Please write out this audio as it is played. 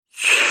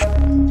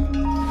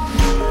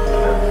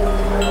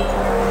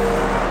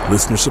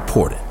Listener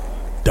supported.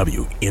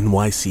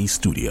 WNYC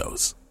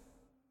Studios.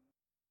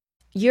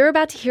 You're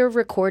about to hear a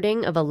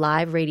recording of a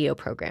live radio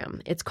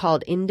program. It's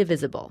called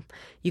Indivisible.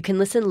 You can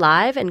listen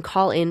live and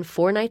call in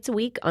 4 nights a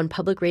week on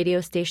public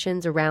radio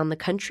stations around the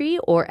country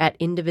or at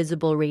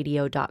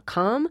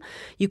indivisibleradio.com.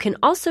 You can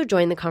also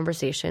join the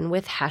conversation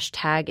with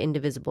hashtag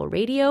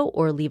 #IndivisibleRadio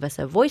or leave us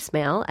a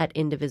voicemail at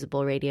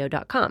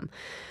indivisibleradio.com.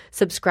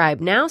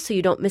 Subscribe now so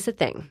you don't miss a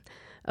thing.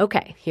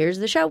 Okay, here's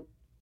the show.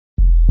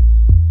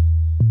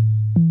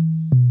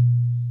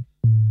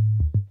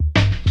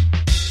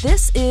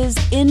 This is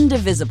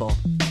Indivisible,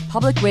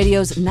 public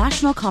radio's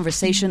national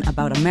conversation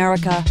about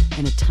America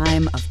in a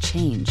time of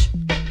change.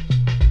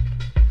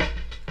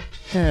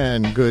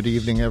 And good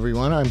evening,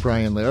 everyone. I'm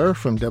Brian Lehrer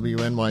from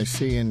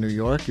WNYC in New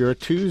York, your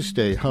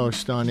Tuesday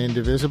host on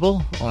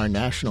Indivisible, our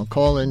national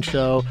call-in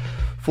show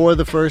for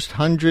the first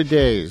 100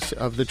 days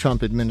of the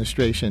Trump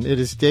administration. It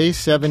is day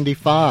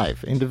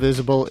 75.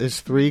 Indivisible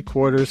is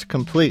 3/4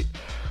 complete.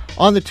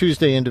 On the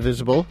Tuesday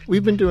Indivisible,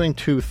 we've been doing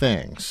two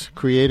things: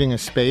 creating a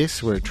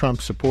space where Trump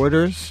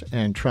supporters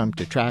and Trump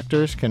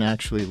detractors can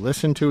actually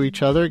listen to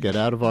each other, get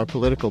out of our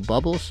political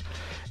bubbles,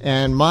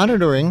 and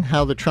monitoring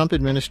how the Trump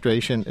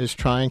administration is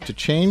trying to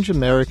change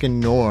American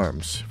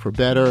norms for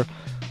better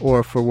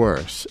or for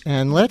worse.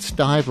 And let's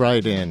dive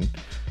right in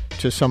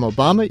to some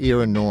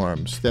Obama-era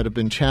norms that have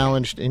been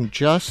challenged in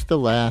just the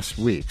last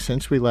week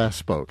since we last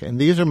spoke. And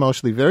these are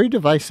mostly very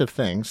divisive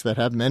things that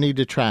have many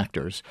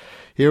detractors.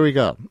 Here we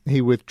go.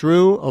 He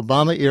withdrew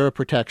Obama-era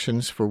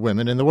protections for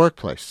women in the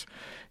workplace.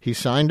 He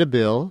signed a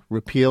bill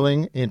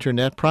repealing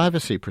internet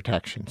privacy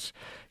protections.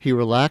 He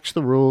relaxed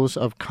the rules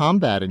of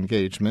combat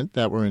engagement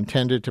that were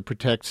intended to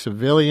protect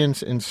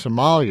civilians in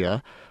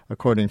Somalia,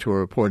 according to a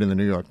report in the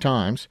New York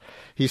Times.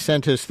 He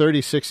sent his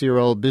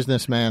 36-year-old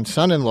businessman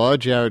son-in-law,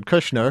 Jared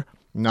Kushner,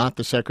 not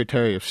the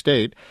Secretary of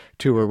State,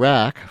 to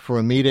Iraq for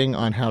a meeting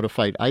on how to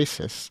fight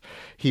ISIS.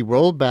 He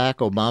rolled back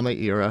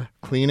Obama-era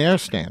clean air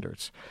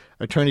standards.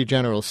 Attorney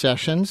General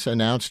Sessions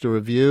announced a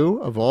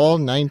review of all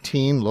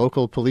 19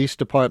 local police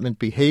department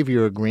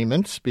behavior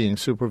agreements being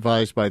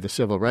supervised by the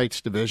Civil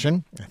Rights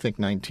Division. I think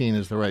 19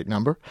 is the right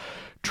number.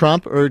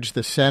 Trump urged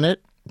the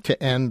Senate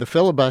to end the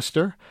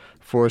filibuster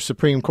for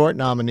Supreme Court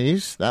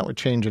nominees. That would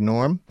change a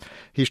norm.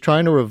 He's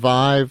trying to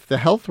revive the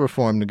health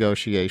reform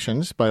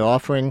negotiations by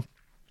offering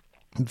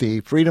the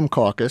Freedom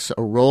Caucus a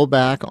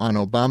rollback on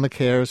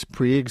Obamacare's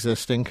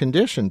pre-existing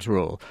conditions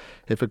rule.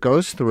 If it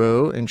goes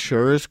through,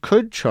 insurers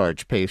could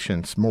charge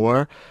patients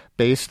more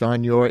based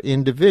on your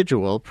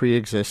individual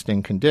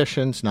pre-existing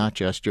conditions, not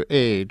just your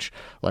age,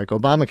 like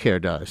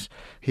Obamacare does.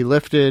 He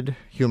lifted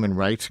human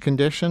rights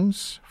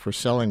conditions for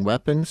selling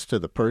weapons to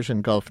the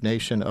Persian Gulf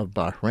nation of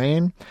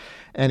Bahrain.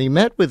 And he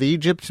met with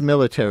Egypt's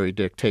military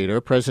dictator,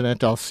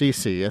 President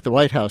al-Sisi, at the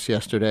White House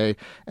yesterday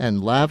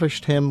and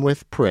lavished him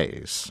with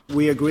praise.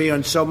 We agree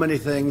on so many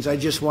things. I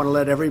just want to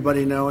let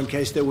everybody know, in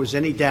case there was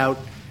any doubt,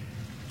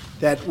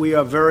 that we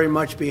are very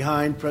much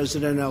behind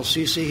President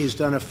al-Sisi. He's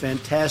done a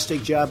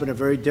fantastic job in a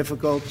very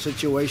difficult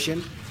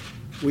situation.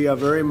 We are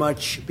very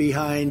much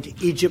behind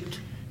Egypt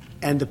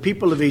and the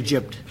people of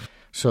Egypt.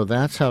 So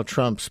that's how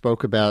Trump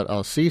spoke about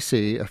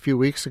al-Sisi. A few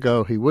weeks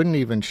ago, he wouldn't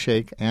even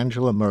shake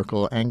Angela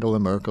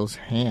Merkel's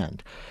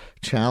hand,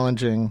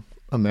 challenging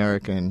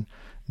American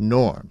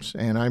norms.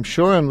 And I'm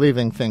sure I'm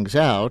leaving things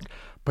out,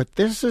 but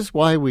this is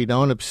why we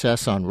don't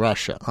obsess on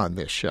Russia on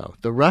this show.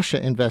 The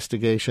Russia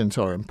investigations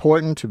are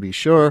important, to be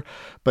sure,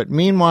 but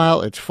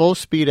meanwhile, it's full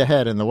speed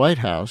ahead in the White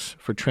House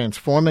for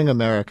transforming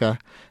America,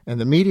 and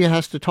the media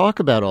has to talk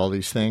about all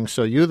these things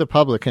so you, the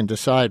public, can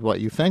decide what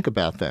you think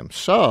about them.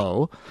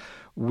 So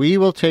we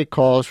will take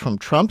calls from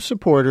Trump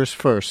supporters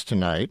first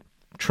tonight,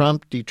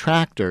 Trump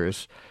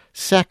detractors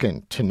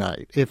second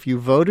tonight. If you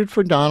voted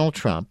for Donald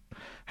Trump,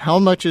 how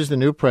much is the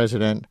new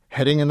president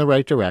heading in the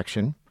right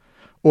direction?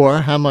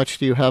 Or how much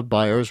do you have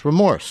buyer's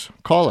remorse?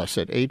 Call us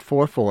at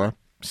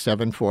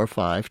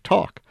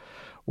 844-745-TALK.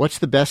 What's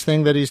the best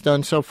thing that he's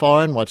done so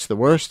far, and what's the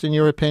worst in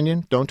your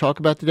opinion? Don't talk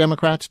about the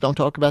Democrats. Don't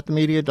talk about the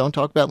media. Don't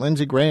talk about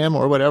Lindsey Graham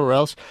or whatever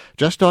else.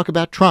 Just talk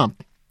about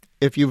Trump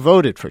if you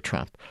voted for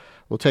Trump.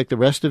 We'll take the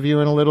rest of you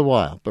in a little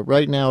while. But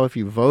right now, if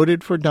you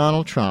voted for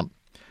Donald Trump,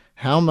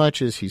 how much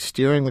is he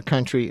steering the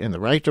country in the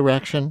right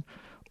direction?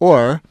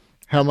 Or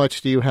how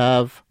much do you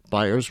have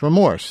buyer's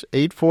remorse?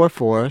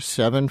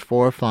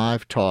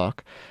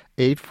 844-745-TALK,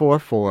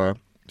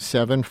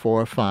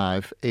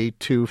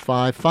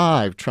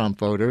 844-745-8255, Trump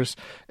voters,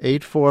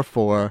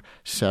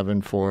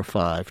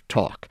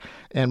 844-745-TALK.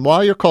 And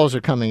while your calls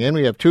are coming in,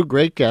 we have two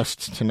great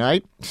guests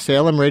tonight.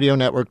 Salem Radio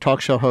Network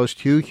talk show host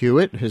Hugh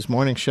Hewitt. His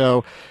morning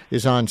show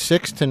is on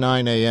 6 to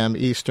 9 a.m.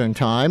 Eastern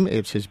Time.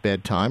 It's his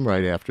bedtime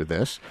right after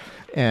this.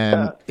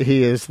 And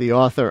he is the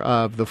author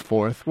of The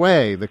Fourth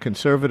Way, the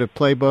conservative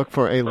playbook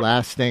for a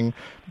lasting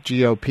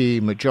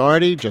GOP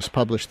majority, just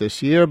published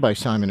this year by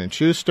Simon &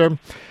 Schuster.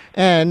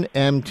 And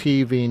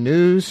MTV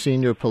News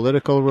senior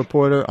political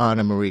reporter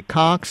Anna Marie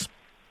Cox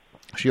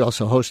She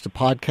also hosts a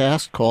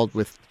podcast called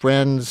With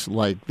Friends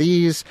Like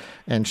These,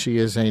 and she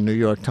is a New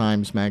York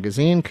Times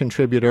Magazine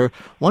contributor.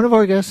 One of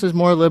our guests is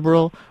more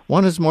liberal,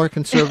 one is more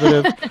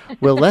conservative.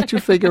 We'll let you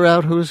figure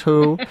out who's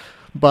who.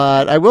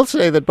 But I will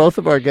say that both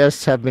of our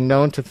guests have been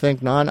known to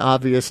think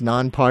non-obvious,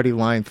 non-party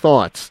line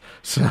thoughts.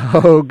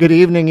 So good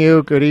evening,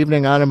 you. Good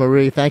evening, Anna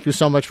Marie. Thank you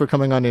so much for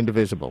coming on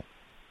Indivisible.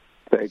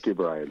 Thank you,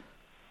 Brian.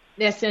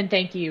 Yes, and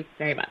thank you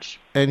very much.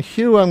 And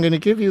Hugh, I'm going to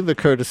give you the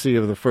courtesy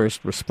of the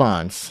first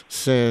response,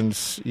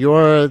 since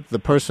you're the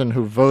person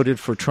who voted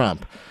for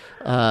Trump.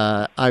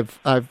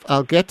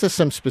 I'll get to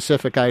some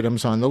specific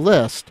items on the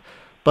list,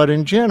 but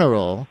in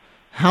general,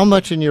 how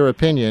much, in your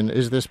opinion,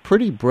 is this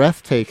pretty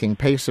breathtaking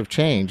pace of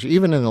change,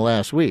 even in the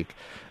last week,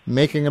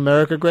 making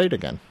America great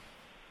again?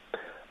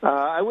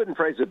 I wouldn't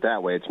phrase it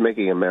that way. It's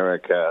making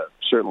America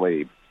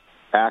certainly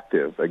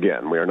active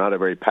again. We are not a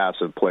very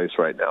passive place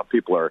right now.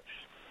 People are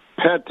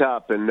pent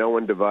up, and no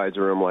one divides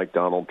a room like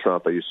Donald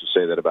Trump. I used to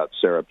say that about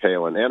Sarah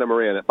Palin. Anna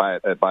Marie,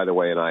 by the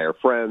way, and I are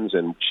friends,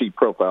 and she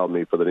profiled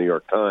me for the New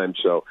York Times,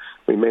 so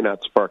we may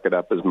not spark it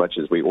up as much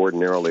as we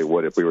ordinarily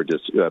would if we were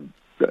just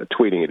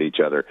tweeting at each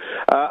other.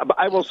 But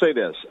I will say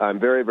this. I'm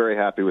very, very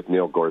happy with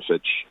Neil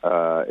Gorsuch.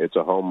 It's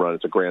a home run.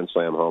 It's a Grand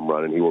Slam home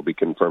run, and he will be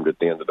confirmed at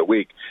the end of the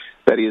week.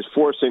 That he is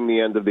forcing the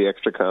end of the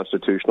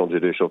extra-constitutional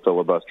judicial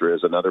filibuster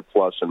is another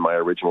plus in my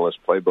originalist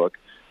playbook.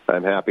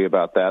 I'm happy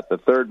about that. The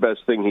third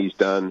best thing he's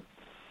done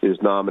is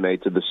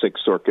nominate to the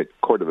Sixth Circuit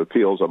Court of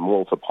Appeals a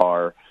Mullah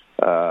Par.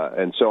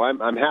 And so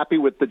I'm happy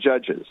with the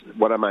judges.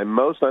 What am I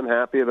most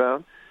unhappy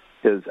about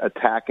is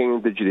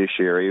attacking the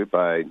judiciary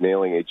by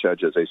nailing a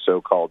judge as a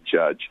so-called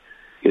judge,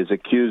 is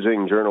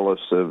accusing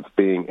journalists of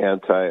being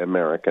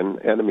anti-American,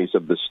 enemies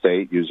of the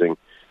state, using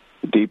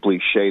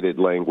deeply shaded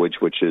language,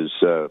 which is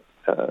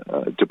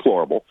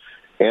deplorable.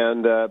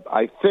 And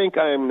I think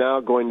I am now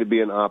going to be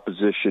in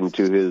opposition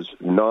to his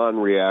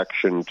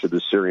non-reaction to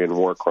the Syrian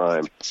war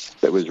crime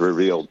that was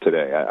revealed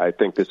today. I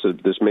think this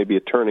may be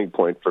a turning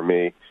point for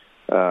me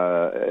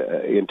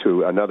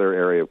into another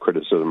area of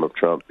criticism of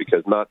Trump,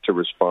 because not to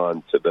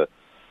respond to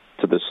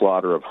the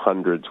slaughter of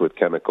hundreds with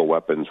chemical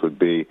weapons would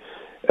be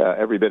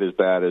every bit as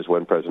bad as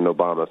when President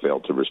Obama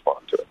failed to respond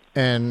to it.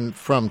 And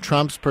from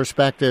Trump's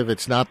perspective,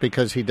 it's not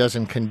because he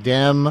doesn't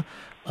condemn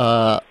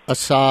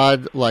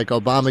Assad like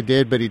Obama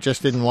did, but he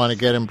just didn't want to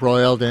get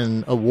embroiled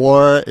in a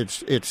war.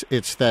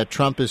 It's that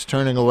Trump is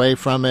turning away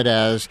from it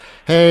as,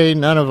 hey,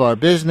 none of our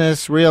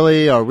business,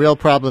 really. Our real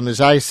problem is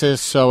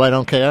ISIS, so I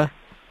don't care.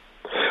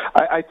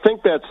 I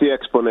think that's the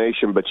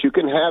explanation, but you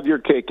can have your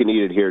cake and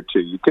eat it here, too.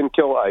 You can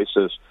kill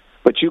ISIS,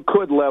 but you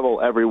could level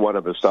every one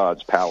of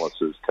Assad's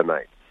palaces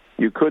tonight.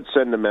 You could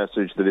send a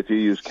message that if you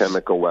use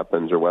chemical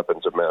weapons or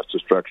weapons of mass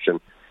destruction,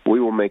 we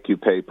will make you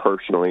pay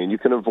personally, and you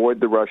can avoid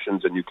the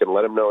Russians, and you can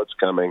let him know it's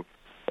coming,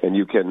 and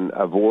you can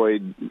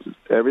avoid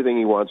everything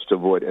he wants to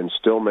avoid and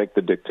still make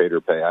the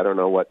dictator pay. I don't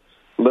know what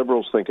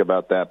liberals think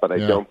about that, but I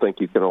don't think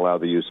you can allow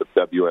the use of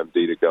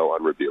WMD to go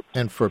unrebuked.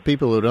 And for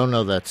people who don't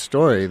know that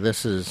story,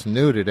 this is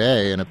new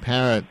today, an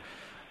apparent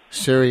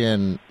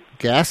Syrian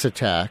gas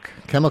attack,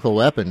 chemical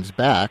weapons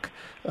back,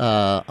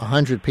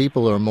 100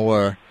 people or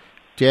more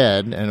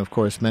dead, and of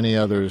course many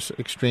others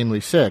extremely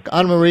sick.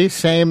 Anna Marie,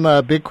 same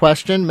big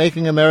question,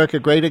 making America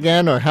great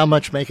again, or how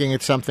much making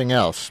it something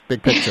else?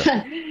 Big picture.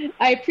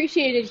 I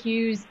appreciated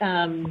Hugh's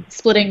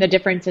splitting the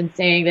difference and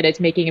saying that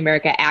it's making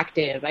America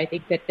active. I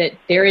think that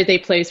there is a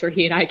place where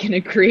he and I can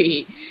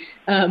agree.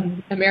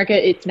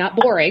 America, it's not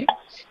boring.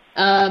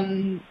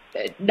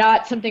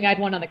 Not something I'd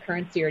want on the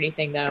currency or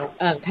anything, though.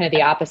 Kind of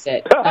the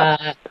opposite.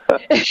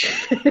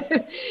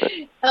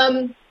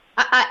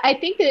 I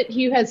think that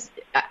Hugh has.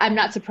 I'm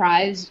not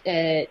surprised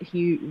at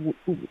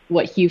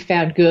what Hugh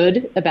found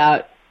good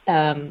about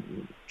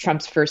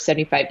Trump's first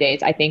 75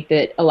 days. I think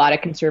that a lot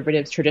of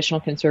conservatives, traditional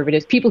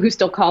conservatives, people who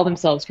still call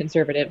themselves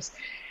conservatives,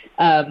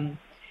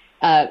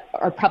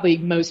 are probably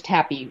most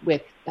happy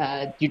with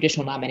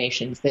judicial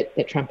nominations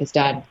that Trump has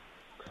done.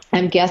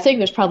 I'm guessing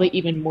there's probably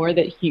even more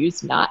that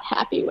Hugh's not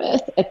happy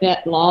with. At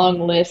that long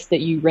list that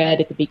you read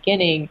at the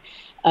beginning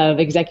of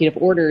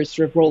executive orders,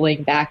 sort of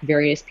rolling back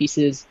various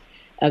pieces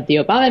of the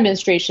Obama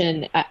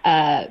administration,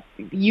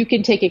 you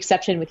can take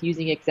exception with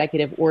using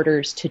executive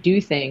orders to do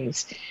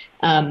things.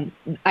 I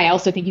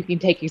also think you can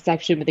take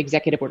exception with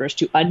executive orders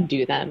to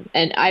undo them.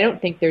 And I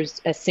don't think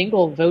there's a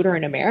single voter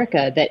in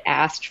America that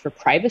asked for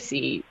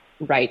privacy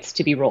rights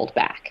to be rolled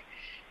back.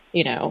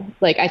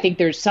 I think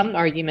there's some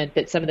argument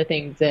that some of the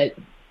things that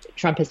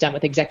Trump has done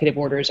with executive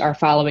orders are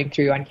following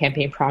through on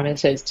campaign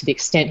promises to the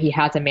extent he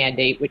has a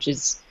mandate, which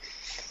is,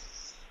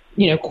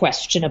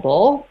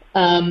 questionable.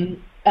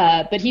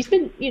 But he's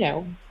been,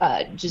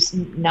 just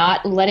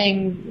not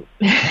letting,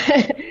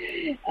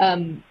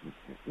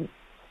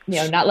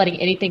 not letting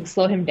anything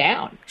slow him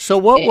down. So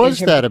what was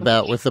that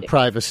about with the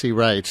privacy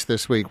rights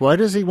this week? Why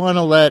does he want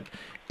to let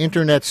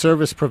internet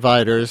service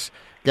providers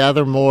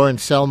gather more and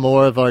sell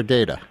more of our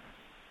data?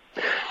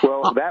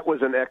 Well, that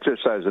was an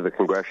exercise of the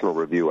Congressional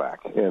Review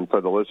Act. And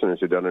for the listeners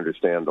who don't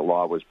understand, the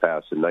law was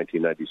passed in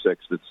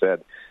 1996 that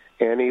said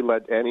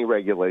any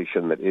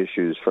regulation that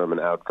issues from an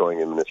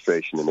outgoing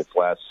administration in its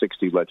last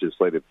 60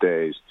 legislative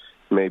days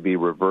may be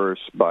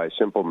reversed by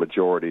simple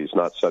majorities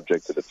not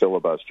subject to the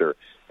filibuster.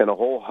 And a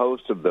whole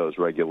host of those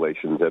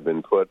regulations have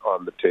been put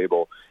on the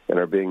table and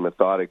are being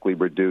methodically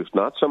reduced,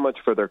 not so much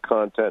for their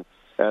content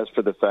as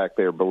for the fact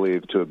they are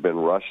believed to have been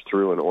rushed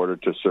through in order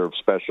to serve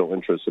special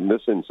interests. In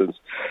this instance,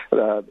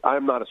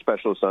 I'm not a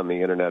specialist on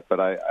the Internet, but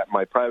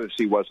my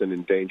privacy wasn't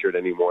endangered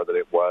any more than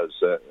it was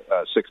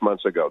 6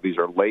 months ago. These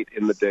are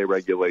late-in-the-day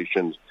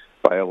regulations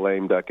by a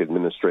lame duck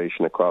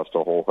administration across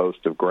a whole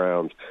host of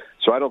grounds.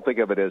 So I don't think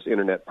of it as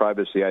Internet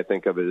privacy. I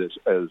think of it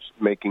as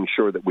making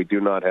sure that we do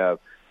not have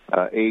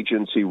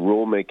agency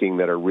rulemaking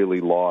that are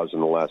really laws in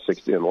the last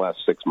 6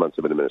 months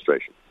of an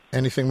administration.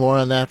 Anything more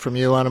on that from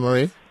you, Anna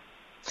Marie?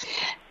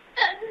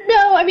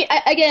 No, I mean,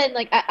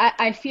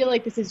 I feel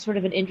like this is sort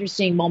of an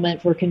interesting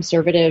moment for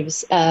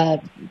conservatives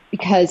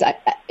because,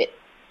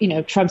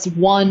 Trump's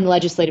one big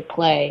legislative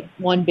play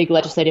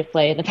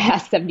in the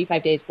past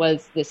 75 days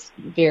was this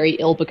very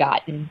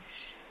ill-begotten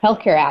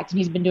Healthcare Act, and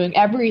he's been doing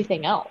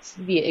everything else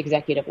via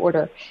executive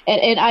order.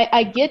 And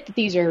I get that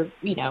these are,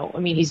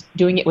 he's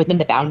doing it within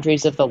the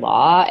boundaries of the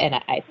law, and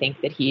I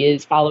think that he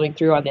is following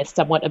through on this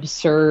somewhat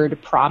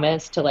absurd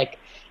promise to,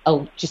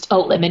 just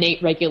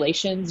eliminate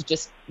regulations,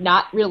 just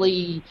not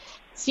really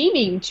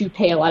seeming to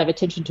pay a lot of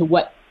attention to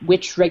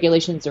which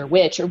regulations are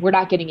which, or we're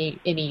not getting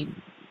any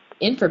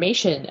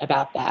information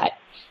about that.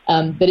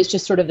 But it's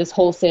just sort of this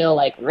wholesale,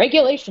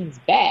 regulations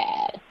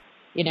bad,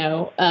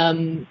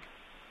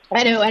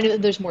 I know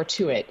there's more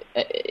to it.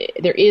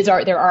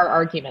 There are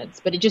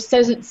arguments, but it just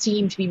doesn't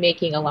seem to be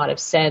making a lot of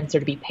sense or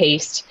to be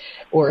paced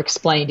or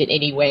explained in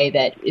any way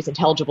that is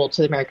intelligible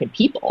to the American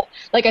people.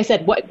 Like I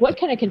said, what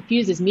kind of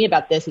confuses me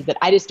about this is that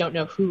I just don't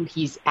know who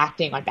he's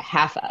acting on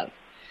behalf of.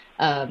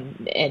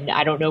 And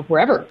I don't know if we're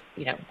ever,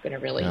 going to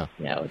really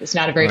know. It's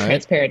not a very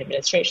transparent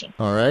administration.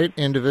 All right.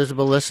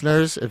 Indivisible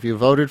listeners, if you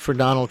voted for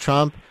Donald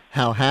Trump,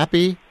 how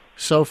happy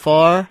so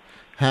far?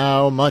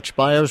 How much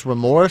buyer's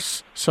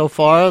remorse so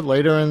far?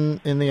 Later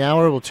in the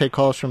hour, we'll take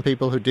calls from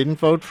people who didn't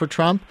vote for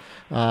Trump.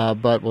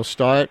 But we'll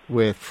start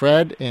with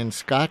Fred in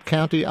Scott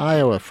County,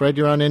 Iowa. Fred,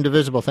 you're on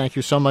Indivisible. Thank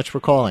you so much for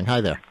calling.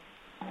 Hi there.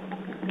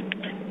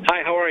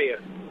 Hi, how are you?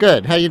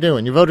 Good. How you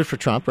doing? You voted for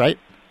Trump, right?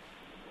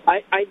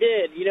 I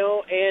did,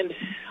 and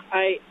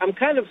I'm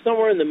kind of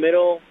somewhere in the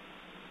middle.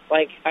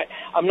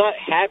 I'm not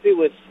happy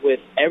with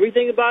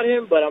everything about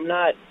him, but I'm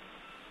not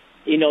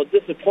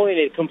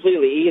disappointed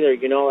completely either.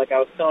 Like I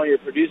was telling your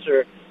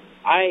producer,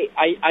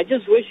 I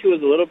just wish he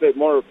was a little bit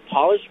more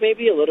polished,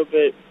 maybe a little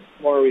bit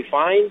more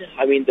refined.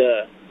 I mean,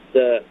 the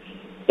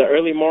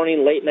early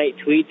morning, late night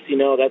tweets,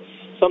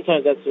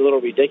 sometimes that's a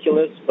little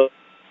ridiculous, but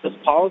his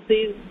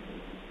policies,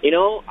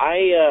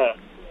 I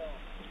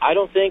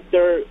don't think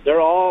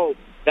they're all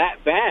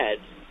that bad.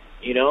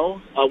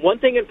 One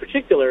thing in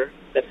particular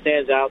that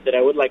stands out that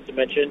I would like to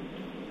mention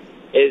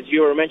is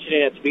you were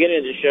mentioning at the beginning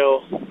of the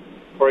show.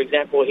 For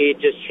example, he had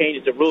just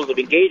changed the rules of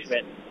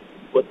engagement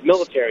with the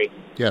military.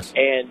 Yes.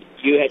 And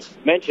you had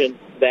mentioned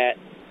that,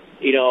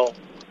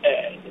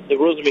 the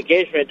rules of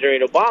engagement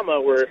during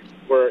Obama were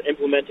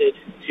implemented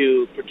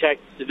to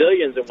protect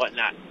civilians and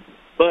whatnot.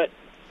 But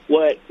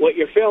what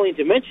you're failing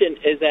to mention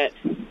is that,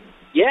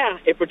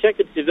 it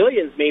protected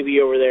civilians maybe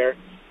over there,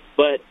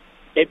 but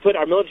it put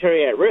our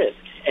military at risk.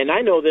 And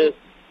I know this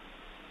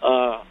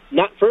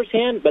not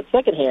firsthand, but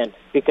secondhand,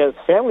 because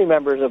family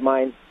members of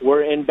mine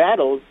were in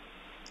battles,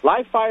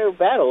 live fire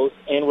battles,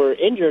 and were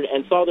injured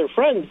and saw their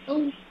friends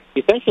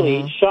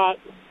essentially shot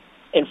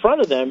in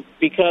front of them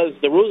because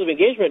the rules of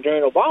engagement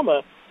during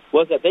Obama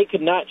was that they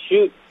could not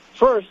shoot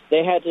first.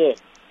 They had to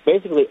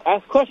basically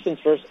ask questions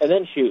first and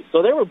then shoot.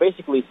 So they were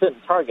basically sitting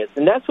targets.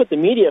 And that's what the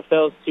media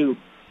fails to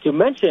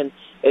mention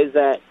is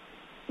that,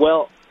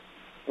 well,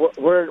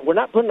 we're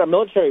not putting our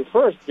military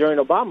first during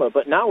Obama,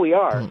 but now we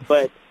are.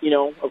 But,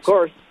 of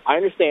course, I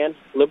understand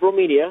liberal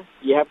media.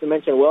 You have to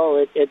mention,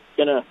 well, it's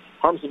going to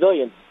harm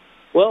civilians.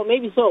 Well,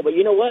 maybe so, but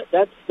you know what?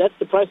 That's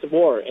the price of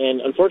war, and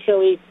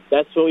unfortunately,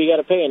 that's what we got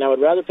to pay. And I would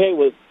rather pay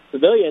with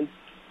civilians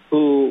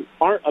who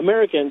aren't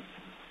Americans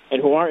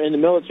and who aren't in the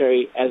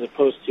military, as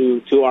opposed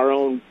to our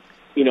own,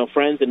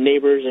 friends and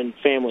neighbors and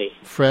family.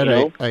 Fred,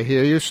 I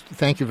hear you.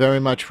 Thank you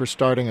very much for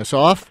starting us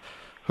off.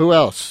 Who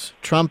else?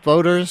 Trump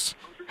voters?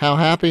 How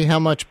happy? How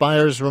much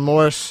buyer's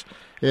remorse?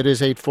 It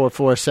is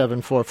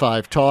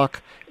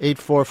 844-745-TALK.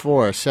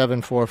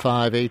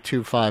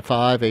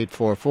 844-745-8255,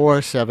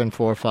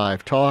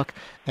 844-745-TALK.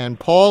 And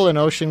Paul in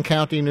Ocean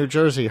County, New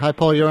Jersey. Hi,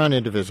 Paul. You're on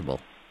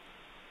Indivisible.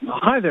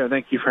 Hi there.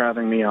 Thank you for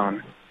having me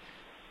on.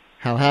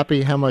 How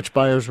happy? How much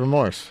buyer's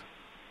remorse?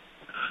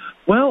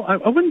 Well,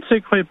 I wouldn't say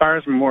quite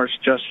buyer's remorse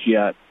just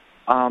yet.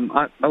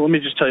 Let me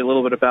just tell you a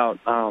little bit about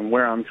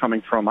where I'm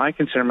coming from. I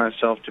consider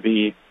myself to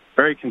be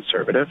very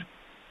conservative,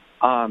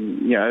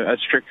 a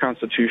strict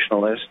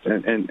constitutionalist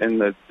in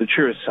the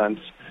truest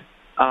sense.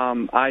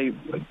 I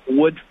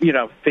would,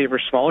 favor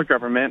smaller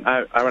government.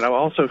 I would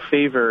also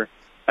favor,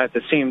 at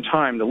the same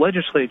time, the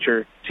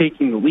legislature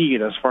taking the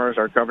lead as far as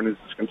our governance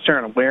is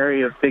concerned. I'm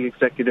wary of big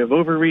executive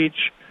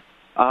overreach,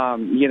 a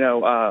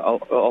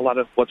lot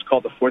of what's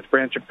called the fourth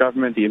branch of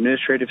government, the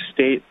administrative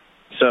state.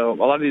 So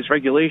a lot of these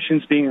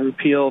regulations being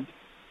repealed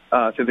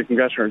through the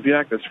Congressional Review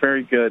Act, that's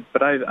very good.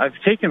 But I've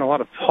taken a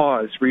lot of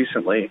pause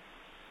recently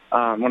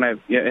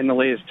in the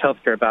latest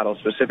healthcare battle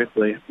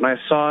specifically, when I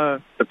saw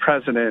the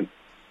president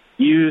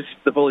use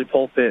the bully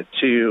pulpit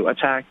to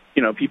attack,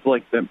 people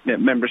like the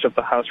members of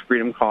the House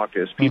Freedom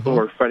Caucus, people who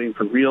are fighting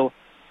for real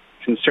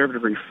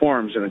conservative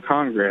reforms in the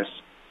Congress.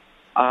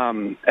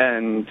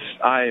 And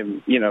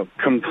I'm,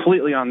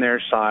 completely on their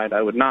side.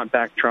 I would not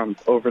back Trump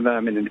over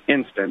them in an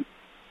instant.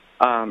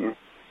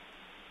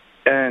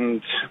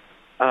 Him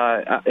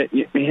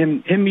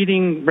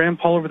meeting Rand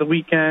Paul over the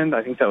weekend,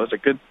 I think that was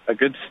a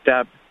good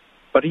step.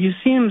 But he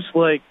seems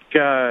like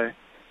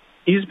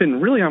he's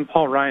been really on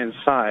Paul Ryan's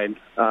side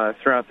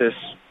throughout this,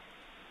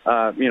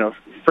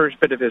 first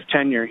bit of his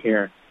tenure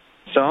here.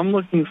 So I'm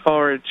looking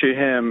forward to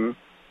him,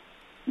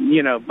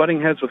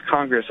 butting heads with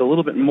Congress a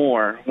little bit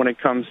more when it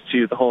comes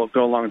to the whole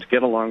go along to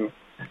get along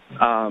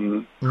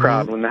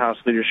crowd when the House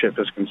leadership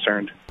is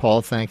concerned.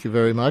 Paul, thank you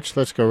very much.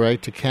 Let's go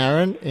right to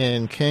Karen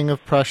in King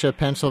of Prussia,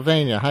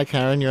 Pennsylvania. Hi,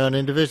 Karen. You're on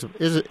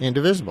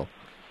Indivisible.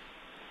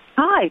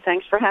 Hi.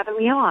 Thanks for having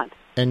me on.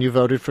 And you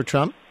voted for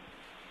Trump?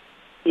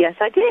 Yes,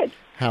 I did.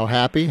 How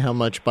happy? How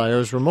much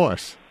buyer's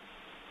remorse?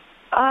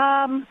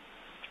 No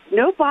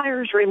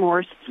buyer's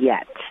remorse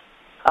yet.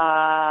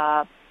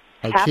 I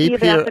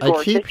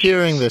keep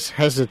hearing this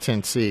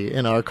hesitancy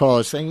in our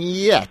callers saying,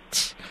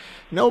 yet.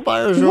 No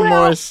buyer's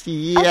remorse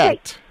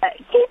yet.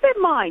 Okay. Keep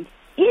in mind,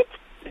 it's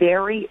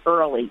very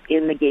early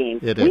in the game.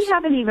 It is. We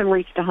haven't even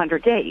reached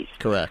 100 days.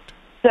 Correct.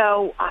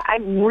 So I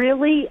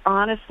really,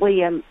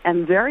 honestly, am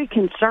very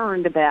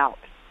concerned about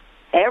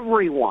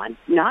everyone,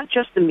 not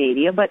just the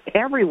media, but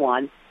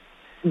everyone,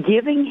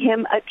 giving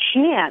him a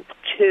chance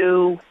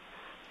to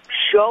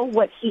show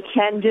what he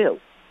can do.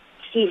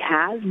 He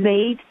has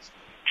made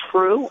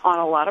true on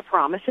a lot of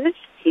promises.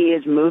 He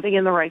is moving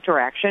in the right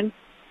direction.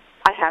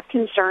 I have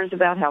concerns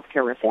about health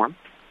care reform.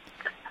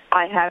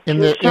 I have in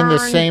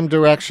the same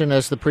direction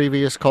as the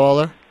previous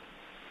caller?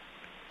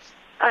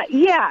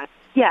 Yes.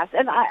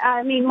 And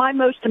I mean, my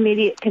most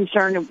immediate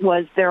concern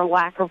was their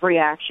lack of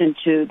reaction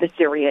to the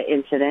Syria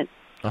incident.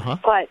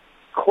 But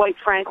quite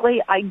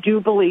frankly, I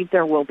do believe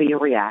there will be a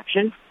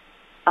reaction.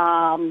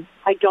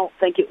 I don't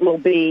think it will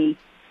be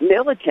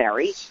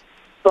military,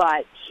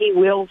 but he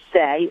will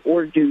say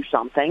or do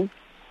something.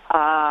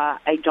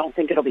 I don't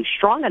think it'll be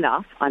strong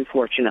enough,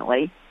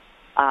 unfortunately.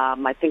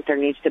 I think there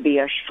needs to be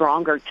a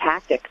stronger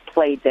tactic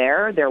played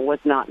there. There was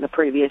not in the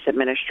previous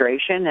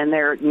administration, and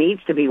there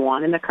needs to be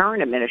one in the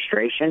current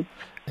administration.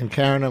 And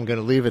Karen, I'm going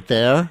to leave it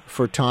there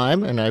for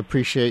time, and I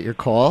appreciate your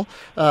call.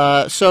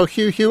 So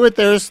Hugh Hewitt,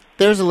 there's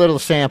a little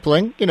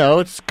sampling.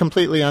 It's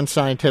completely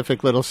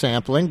unscientific little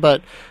sampling,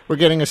 but we're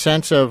getting a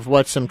sense of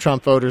what some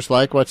Trump voters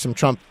like, what some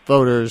Trump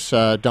voters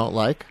don't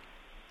like.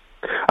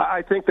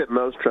 I think that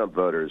most Trump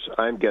voters,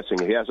 I'm guessing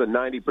he has a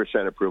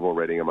 90% approval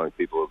rating among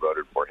people who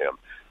voted for him.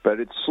 But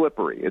it's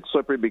slippery. It's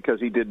slippery because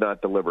he did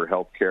not deliver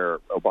health care,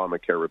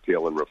 Obamacare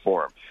repeal and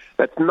reform.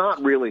 That's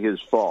not really his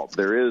fault.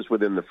 There is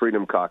within the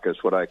Freedom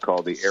Caucus what I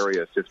call the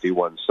Area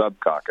 51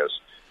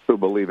 sub-caucus, who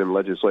believe in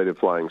legislative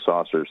flying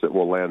saucers that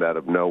will land out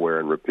of nowhere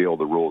and repeal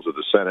the rules of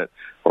the Senate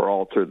or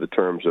alter the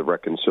terms of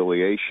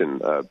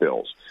reconciliation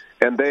bills.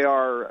 And they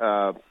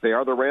are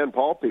the Rand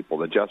Paul people,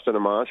 the Justin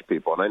Amash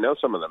people, and I know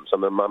some of them.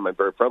 Some of them I'm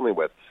very friendly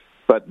with.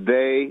 But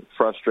they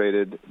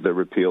frustrated the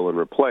repeal and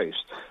replace.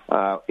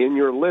 In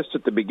your list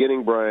at the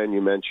beginning, Brian,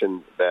 you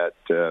mentioned that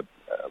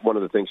one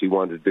of the things he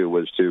wanted to do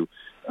was to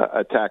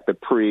attack the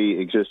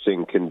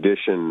pre-existing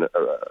condition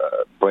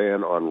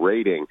ban on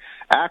rating.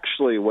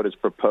 Actually, what is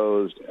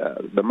proposed,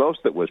 the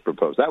most that was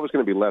proposed, that was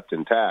going to be left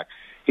intact.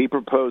 He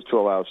proposed to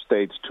allow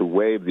states to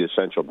waive the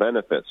essential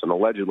benefits, and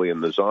allegedly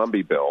in the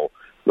zombie bill,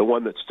 the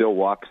one that still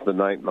walks the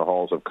night in the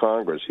halls of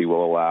Congress, he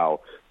will allow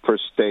for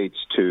states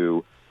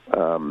to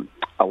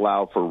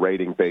allow for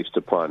rating based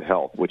upon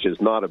health, which is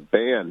not a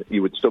ban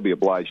you would still be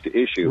obliged to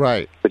issue,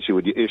 right? But you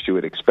would issue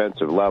at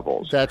expensive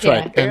levels. That's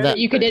right. And I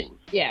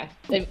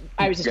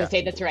was just going to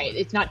say that's right.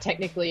 It's not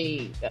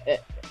technically,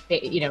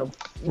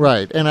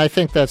 Right, and I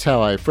think that's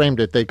how I framed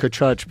it. They could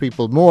charge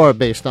people more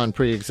based on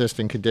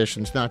pre-existing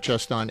conditions, not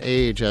just on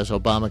age, as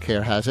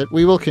Obamacare has it.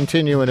 We will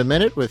continue in a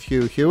minute with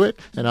Hugh Hewitt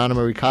and Anna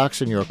Marie Cox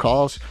and your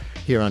calls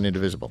here on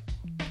Indivisible.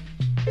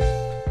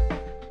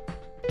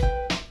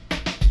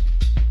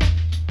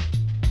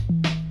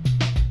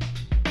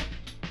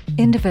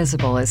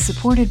 Indivisible is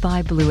supported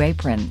by Blue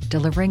Apron,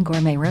 delivering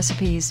gourmet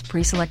recipes,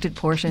 pre-selected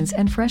portions,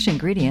 and fresh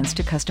ingredients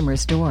to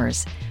customers'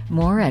 doors.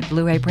 More at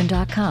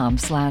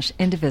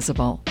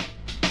blueapron.com/indivisible.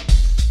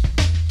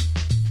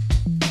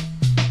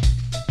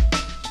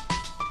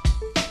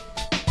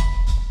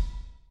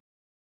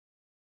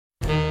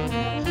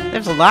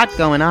 There's a lot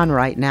going on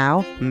right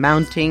now.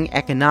 Mounting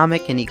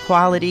economic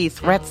inequality,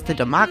 threats to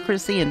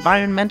democracy,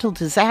 environmental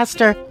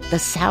disaster, the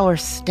sour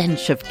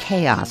stench of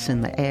chaos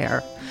in the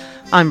air.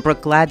 I'm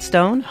Brooke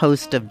Gladstone,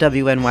 host of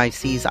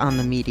WNYC's On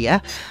the Media.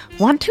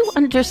 Want to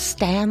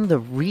understand the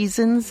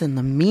reasons and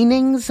the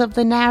meanings of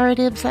the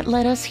narratives that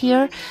led us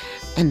here,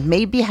 and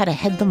maybe how to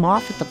head them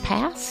off at the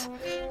pass?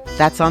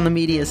 That's On the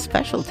Media's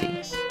specialty.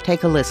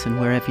 Take a listen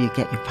wherever you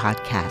get your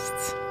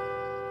podcasts.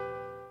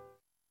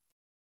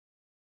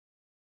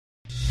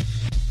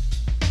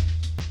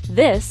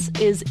 This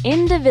is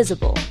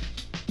Indivisible.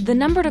 The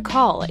number to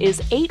call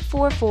is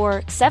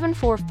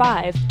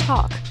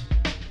 844-745-TALK.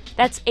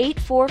 That's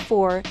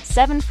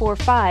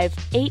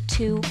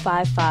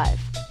 844-745-8255.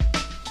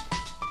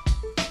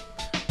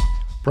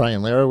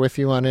 Brian Lehrer with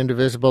you on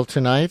Indivisible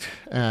tonight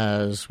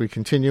as we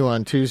continue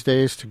on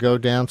Tuesdays to go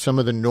down some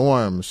of the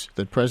norms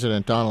that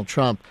President Donald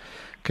Trump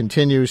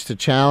continues to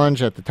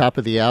challenge. At the top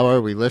of the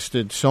hour, we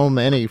listed so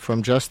many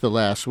from just the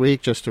last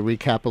week. Just to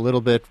recap a little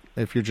bit,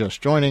 if you're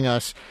just joining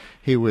us,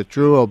 he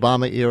withdrew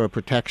Obama-era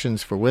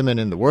protections for women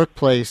in the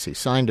workplace. He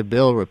signed a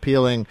bill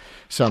repealing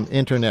some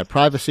internet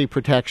privacy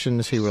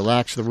protections. He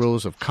relaxed the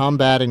rules of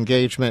combat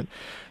engagement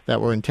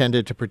that were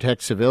intended to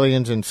protect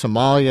civilians in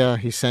Somalia.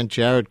 He sent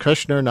Jared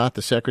Kushner, not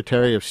the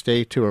Secretary of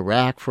State, to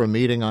Iraq for a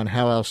meeting on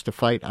how else to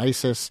fight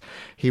ISIS.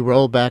 He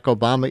rolled back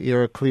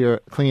Obama-era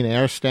clean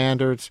air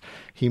standards.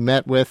 He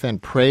met with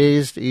and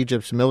praised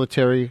Egypt's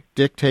military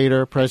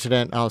dictator,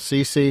 President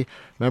al-Sisi.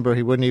 Remember,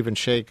 he wouldn't even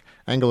shake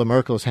Angela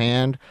Merkel's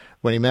hand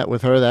when he met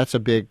with her. That's a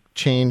big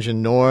change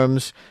in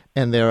norms,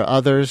 and there are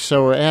others.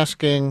 So we're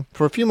asking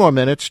for a few more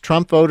minutes.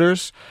 Trump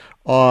voters,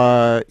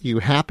 are you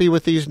happy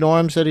with these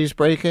norms that he's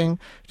breaking?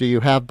 Do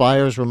you have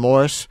buyer's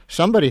remorse?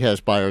 Somebody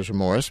has buyer's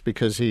remorse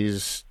because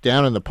he's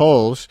down in the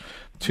polls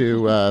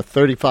to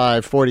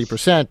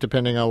 35-40%,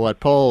 depending on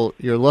what poll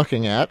you're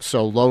looking at,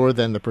 so lower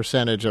than the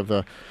percentage of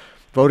the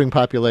voting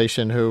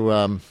population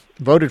who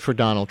voted for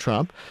Donald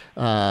Trump.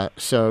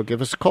 So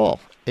give us a call,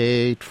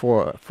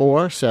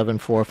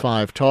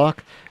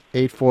 844-745-TALK,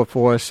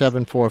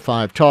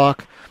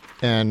 844-745-TALK.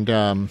 And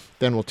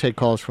then we'll take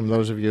calls from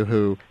those of you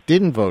who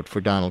didn't vote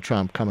for Donald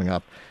Trump coming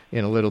up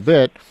in a little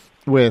bit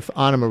with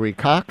Anna Marie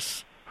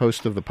Cox,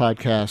 host of the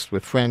podcast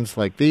With Friends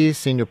Like These,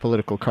 senior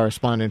political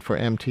correspondent for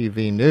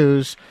MTV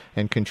News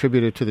and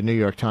contributor to the New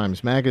York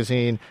Times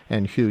Magazine,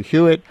 and Hugh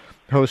Hewitt,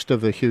 host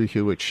of The Hugh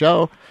Hewitt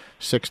Show,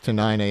 6 to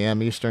 9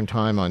 a.m. Eastern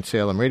Time on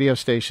Salem radio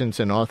stations,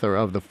 and author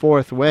of The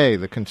Fourth Way,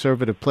 the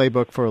conservative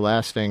playbook for a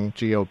lasting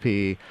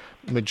GOP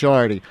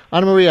majority.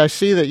 Anna Marie, I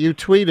see that you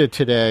tweeted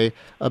today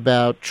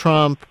about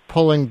Trump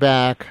pulling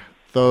back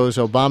those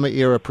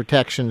Obama-era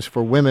protections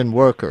for women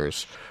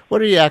workers. What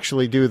did he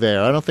actually do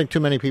there? I don't think too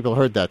many people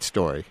heard that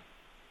story.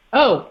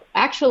 Oh,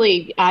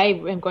 actually,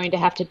 I am going to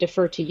have to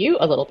defer to you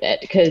a little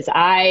bit because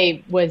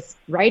I was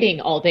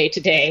writing all day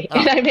today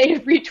and I may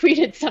have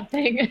retweeted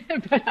something,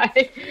 but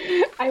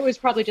I was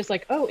probably just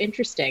like, oh,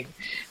 interesting.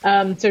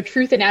 So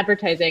truth in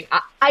advertising.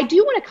 I do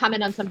want to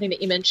comment on something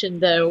that you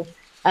mentioned, though,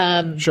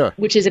 sure,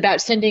 which is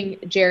about sending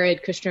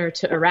Jared Kushner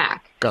to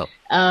Iraq. Go.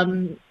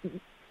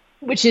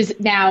 Which is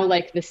now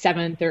like the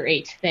seventh or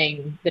eighth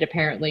thing that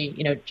apparently,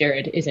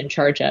 Jared is in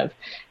charge of.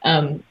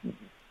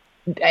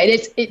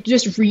 It's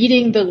just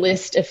reading the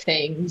list of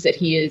things that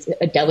he is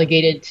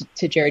delegated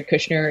to Jared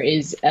Kushner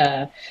is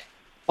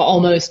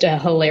almost a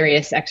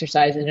hilarious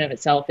exercise in and of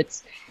itself.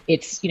 It's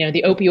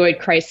the opioid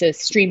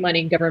crisis,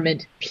 streamlining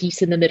government,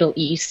 peace in the Middle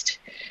East,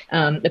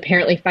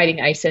 apparently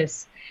fighting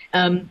ISIS.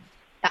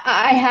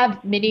 I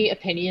have many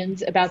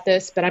opinions about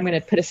this, but I'm going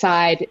to put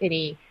aside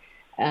any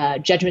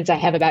judgments I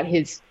have about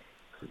his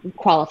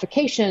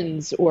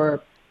qualifications or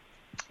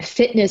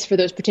fitness for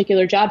those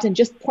particular jobs and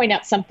just point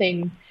out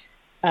something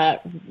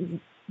that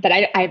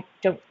I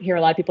don't hear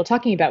a lot of people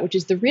talking about, which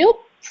is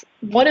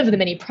one of the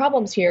many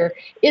problems here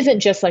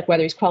isn't just like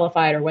whether he's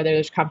qualified or whether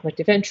there's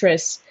conflict of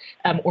interest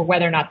or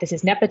whether or not this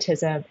is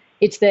nepotism.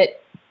 It's that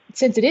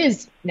since it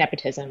is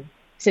nepotism,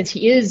 since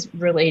he is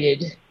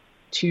related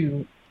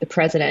to the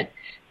president,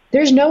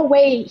 there's no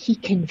way he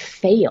can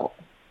fail.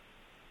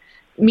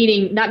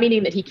 Not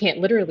meaning that he can't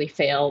literally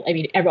fail. I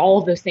mean, all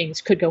of those things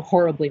could go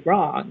horribly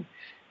wrong,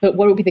 but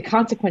what would be the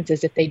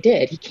consequences if they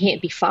did? He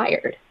can't be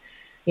fired.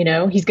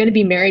 He's going to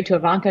be married to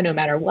Ivanka no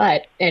matter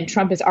what. And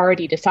Trump has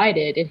already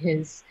decided in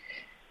his,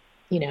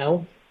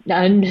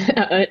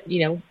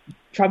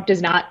 Trump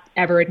does not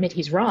ever admit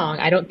he's wrong.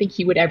 I don't think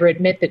he would ever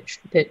admit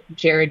that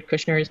Jared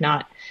Kushner is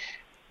not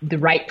the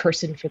right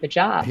person for the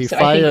job.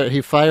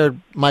 He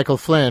fired Michael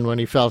Flynn when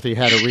he felt he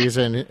had a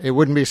reason. It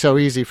wouldn't be so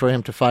easy for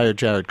him to fire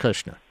Jared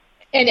Kushner.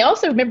 And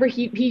also, remember,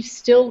 he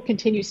still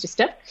continues to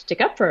stick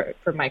up for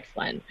Mike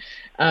Flynn.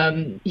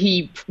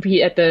 He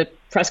at the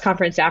press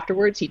conference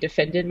afterwards, he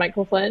defended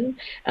Michael Flynn.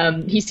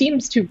 He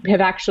seems to have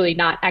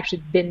not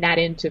actually been that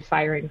into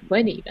firing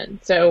Flynn even.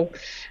 So,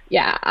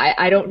 yeah,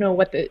 I don't know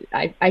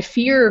I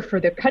fear for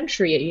the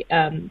country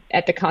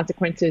at the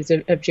consequences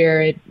of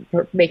Jared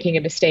making a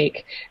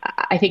mistake.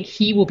 I think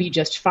he will be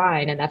just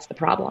fine, and that's the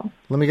problem.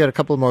 Let me get a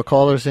couple more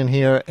callers in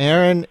here.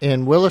 Aaron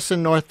in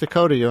Williston, North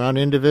Dakota. You're on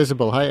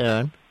Indivisible. Hi,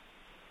 Aaron.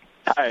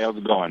 Hi, how's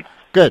it going?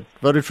 Good.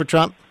 Voted for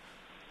Trump?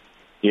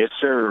 Yes,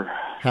 sir.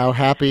 How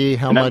happy?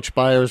 How much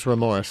buyer's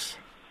remorse?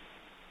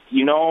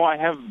 I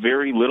have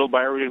very little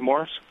buyer's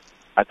remorse.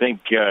 I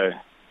think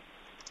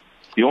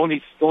the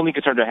only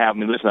concern I have,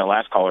 listen to that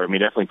last caller,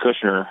 definitely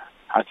Kushner,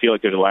 I feel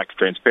like there's a lack of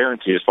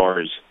transparency as far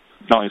as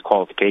not only his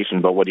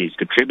qualifications, but what he's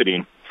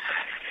contributing.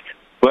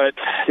 But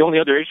the only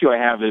other issue I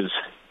have is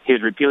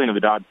his repealing of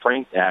the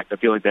Dodd-Frank Act. I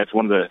feel like that's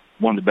one of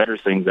the better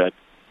things that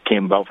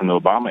came about from the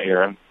Obama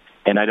era,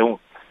 and I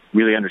don't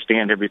really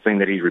understand everything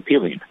that he's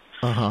repealing.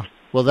 Uh-huh.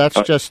 Well, that's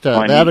just, they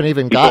haven't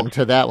even gotten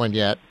to that one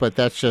yet, but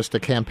that's just a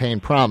campaign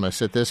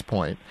promise at this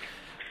point.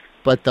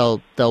 But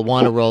they'll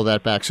want to roll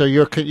that back. So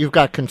you've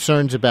got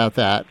concerns about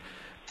that.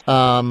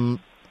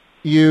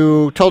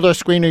 You told our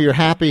screener you're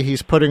happy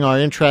he's putting our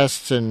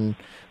interests and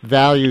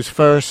values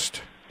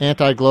first,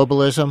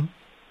 anti-globalism.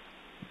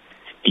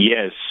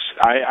 Yes.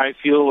 I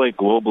feel like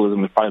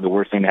globalism is probably the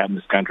worst thing to happen in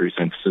this country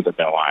since I've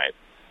been alive.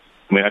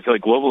 I feel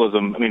like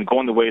globalism,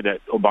 going the way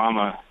that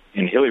Obama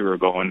and Hillary were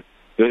going,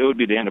 it would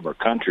be the end of our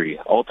country,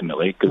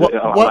 ultimately, because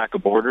a lack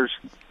of borders,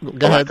 a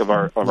lack of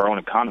our own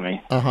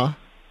economy. Uh-huh.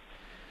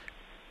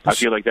 I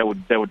feel like that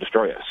would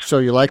destroy us. So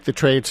you like the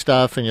trade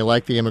stuff and you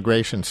like the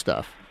immigration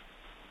stuff?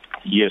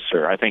 Yes,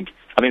 sir. I think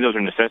those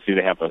are necessities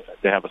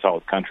to have a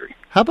solid country.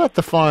 How about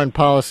the foreign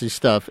policy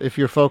stuff, if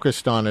you're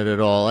focused on it at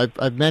all?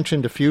 I've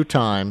mentioned a few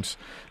times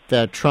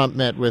that Trump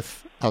met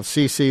with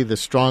al-Sisi, the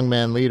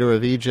strongman leader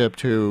of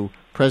Egypt, who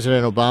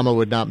President Obama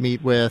would not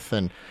meet with,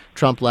 and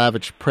Trump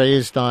lavished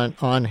praise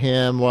on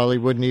him while he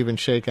wouldn't even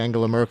shake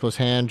Angela Merkel's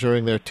hand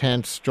during their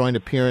tense joint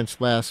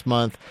appearance last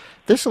month.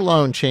 This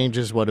alone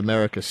changes what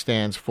America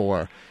stands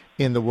for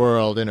in the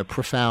world in a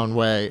profound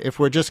way. If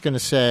we're just going to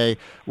say,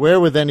 we're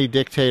with any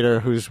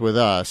dictator who's with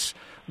us,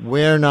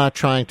 we're not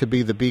trying to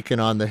be the beacon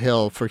on the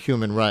hill for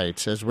human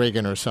rights, as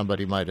Reagan or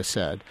somebody might have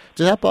said.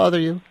 Does that bother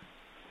you?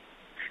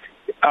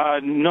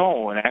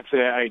 No, and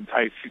actually,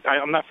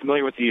 I'm not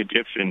familiar with the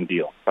Egyptian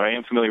deal, but I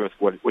am familiar with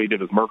what he did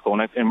with Merkel,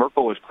 and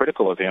Merkel was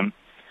critical of him,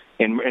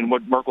 and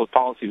what Merkel's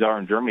policies are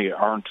in Germany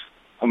aren't.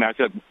 I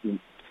feel like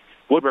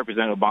would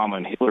represent Obama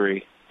and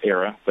Hillary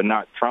era, but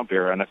not Trump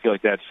era, and I feel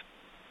like I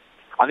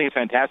think it's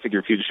fantastic he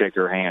refused to shake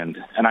her hand,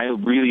 and I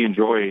really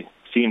enjoy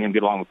seeing him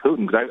get along with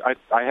Putin because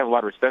I have a lot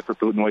of respect for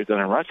Putin, what he's done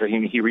in Russia.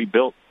 He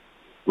rebuilt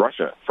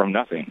Russia from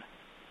nothing.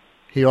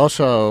 He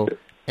also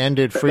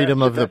ended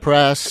freedom of the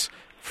press.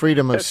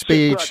 Freedom of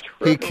speech.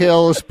 He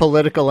kills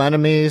political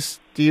enemies.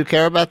 Do you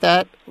care about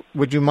that?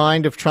 Would you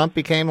mind if Trump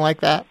became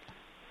like that?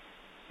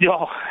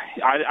 No,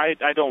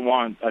 I don't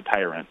want a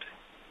tyrant.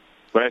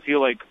 But I feel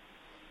like,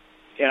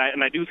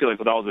 and I do feel like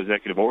with all his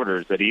executive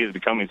orders that he is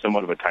becoming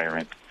somewhat of a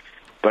tyrant.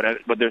 But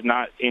there's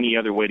not any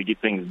other way to get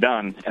things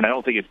done. And I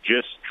don't think it's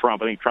just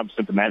Trump. I think Trump's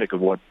symptomatic of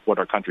what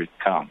our country's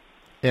become.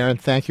 Aaron,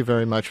 thank you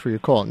very much for your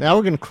call. Now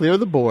we're going to clear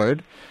the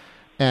board.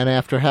 And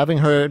after having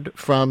heard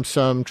from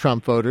some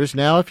Trump voters,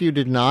 now if you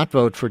did not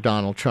vote for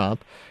Donald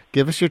Trump,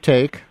 give us your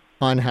take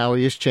on how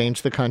he has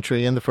changed the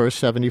country in the first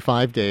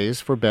 75 days,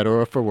 for better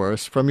or for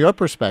worse, from your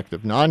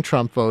perspective.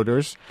 Non-Trump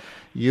voters,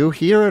 you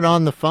hear it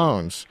on the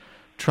phones.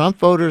 Trump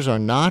voters are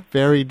not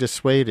very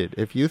dissuaded.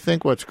 If you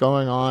think what's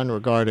going on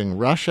regarding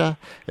Russia,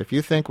 if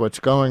you think what's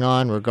going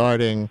on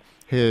regarding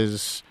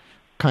his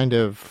kind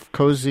of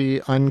cozy,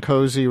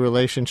 uncozy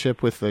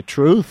relationship with the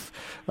truth,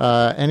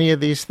 any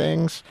of these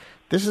things,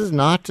 this is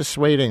not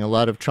dissuading a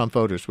lot of Trump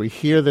voters. We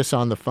hear this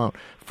on the phone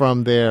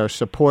from their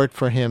support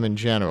for him in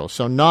general.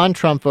 So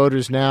non-Trump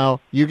voters now,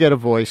 you get a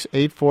voice,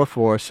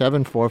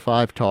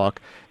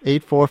 844-745-TALK,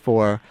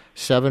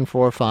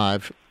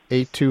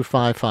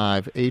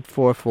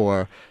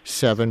 844-745-8255,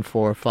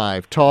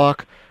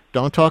 844-745-TALK.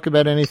 Don't talk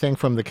about anything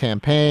from the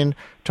campaign.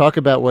 Talk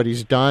about what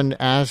he's done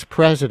as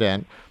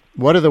president.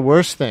 What are the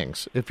worst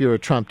things if you're a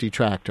Trump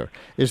detractor?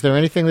 Is there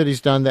anything that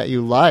he's done that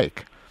you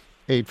like?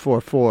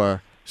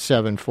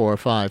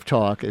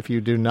 844-745-TALK. If you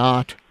did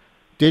not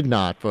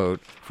vote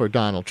for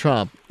Donald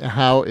Trump,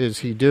 how is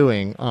he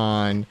doing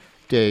on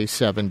day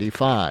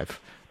 75?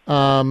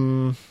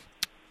 Hugh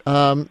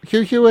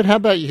Hewitt, how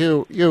about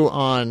you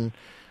on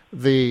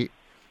the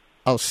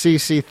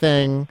al-Sisi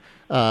thing,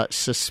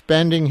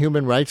 suspending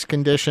human rights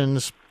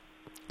conditions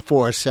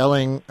for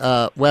selling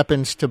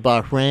weapons to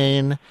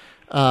Bahrain?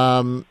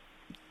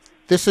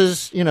 This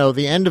is,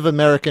 the end of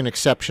American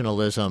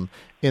exceptionalism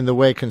in the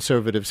way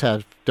conservatives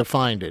have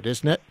defined it,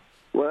 isn't it?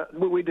 Well,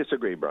 we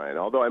disagree, Brian,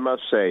 although I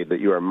must say that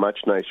you are much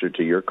nicer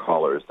to your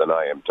callers than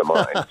I am to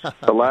mine.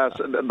 The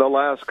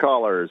last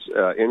caller's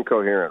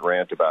incoherent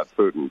rant about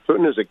Putin.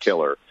 Putin is a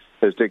killer,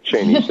 as Dick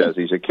Cheney says.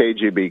 He's a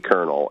KGB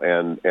colonel,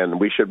 and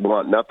we should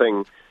want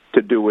nothing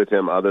to do with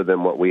him other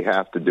than what we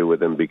have to do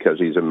with him because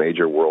he's a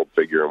major world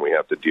figure and we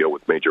have to deal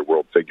with major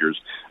world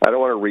figures. I don't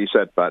want a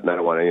reset button. I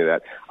don't want any of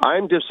that.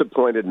 I'm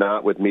disappointed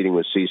not with meeting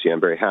with Sisi. I'm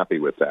very happy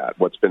with that.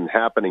 What's been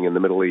happening in the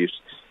Middle East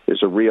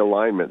is a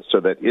realignment so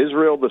that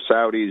Israel, the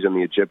Saudis, and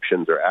the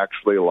Egyptians are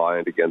actually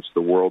aligned against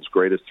the world's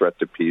greatest threat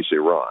to peace,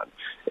 Iran.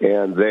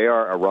 And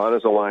Iran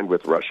is aligned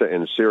with Russia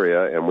and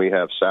Syria, and we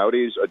have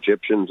Saudis,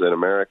 Egyptians, and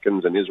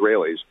Americans and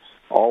Israelis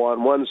all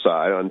on one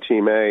side, on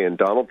Team A, and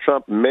Donald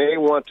Trump may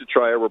want to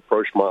try a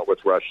rapprochement with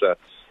Russia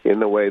in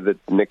the way that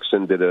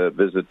Nixon did a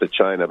visit to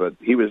China, but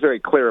he was very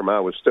clear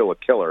Mao was still a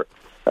killer.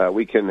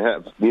 We can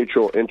have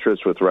mutual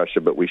interests with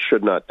Russia, but we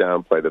should not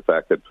downplay the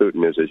fact that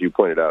Putin is, as you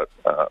pointed out,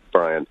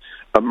 Brian,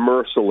 a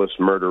merciless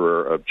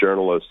murderer of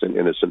journalists and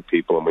innocent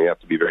people, and we have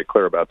to be very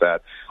clear about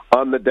that.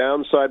 On the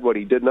downside, what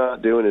he did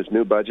not do in his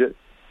new budget,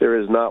 there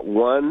is not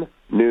one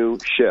new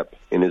ship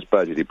in his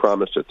budget. He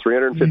promised a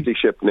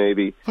 350-ship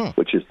Navy,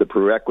 which is the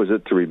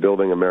prerequisite to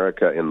rebuilding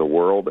America in the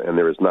world, and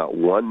there is not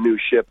one new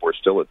ship. We're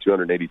still at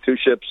 282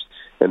 ships,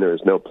 and there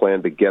is no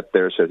plan to get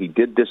there, so he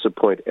did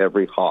disappoint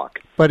every hawk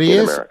but he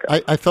in is,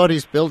 America. I thought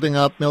he's building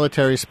up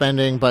military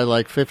spending by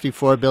like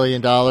 $54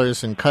 billion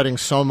and cutting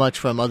so much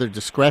from other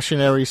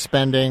discretionary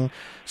spending,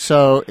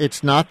 so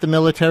it's not the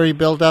military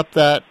buildup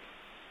that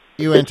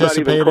you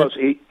anticipated? Not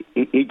even close.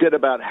 He did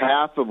about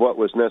half of what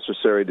was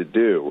necessary to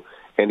do,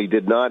 and he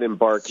did not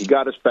embark. He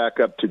got us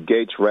back up to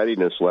Gates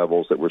readiness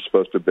levels that were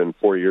supposed to have been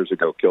 4 years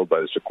ago, killed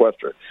by the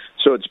sequester.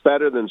 So it's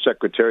better than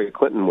Secretary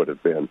Clinton would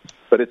have been,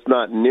 but it's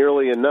not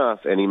nearly enough,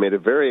 and he made a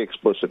very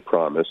explicit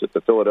promise at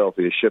the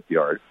Philadelphia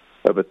shipyard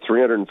of a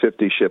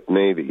 350-ship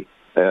Navy.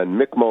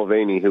 And Mick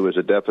Mulvaney, who was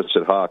a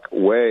deficit hawk,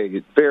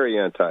 very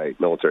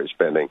anti-military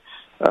spending,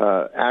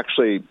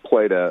 actually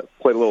played a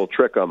little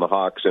trick on the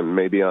Hawks and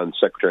maybe on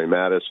Secretary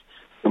Mattis,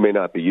 who may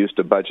not be used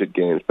to budget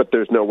games, but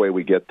there's no way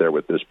we get there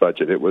with this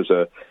budget. It was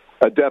a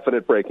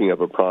definite breaking of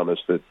a promise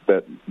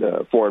that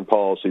foreign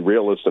policy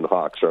realists and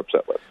hawks are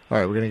upset with. All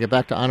right, we're going to get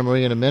back to Anna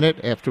Marie in a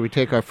minute after we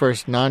take our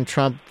first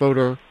non-Trump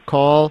voter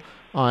call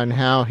on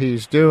how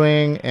he's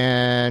doing.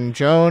 And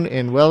Joan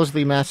in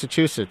Wellesley,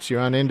 Massachusetts,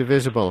 you're on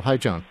Indivisible. Hi,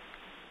 Joan.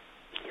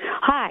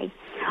 Hi.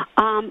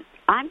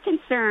 I'm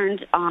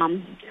concerned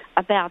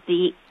about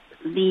the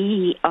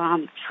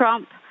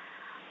Trump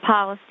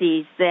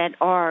policies that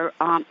are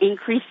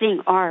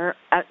increasing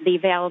the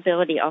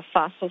availability of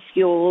fossil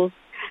fuels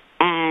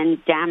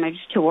and damage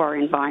to our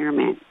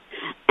environment.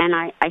 And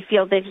I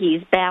feel that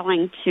he's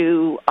bowing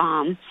to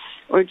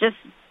or just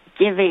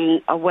giving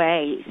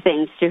away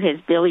things to his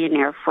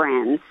billionaire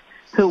friends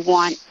who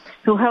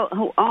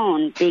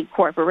own big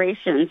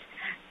corporations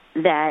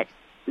that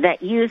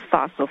use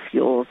fossil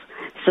fuels,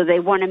 so they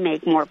want to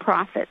make more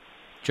profits.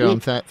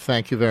 Joan,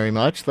 thank you very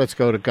much. Let's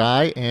go to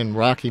Guy in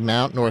Rocky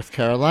Mount, North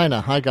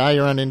Carolina. Hi, Guy.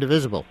 You're on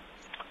Indivisible.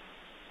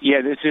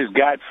 Yeah, this is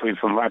Godfrey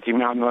from Rocky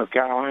Mount, North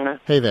Carolina.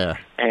 Hey there.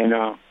 And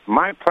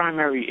my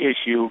primary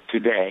issue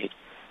today,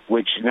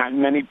 which not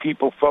many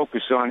people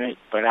focus on it,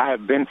 but I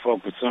have been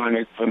focused on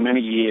it for many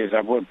years.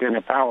 I've worked in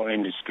the power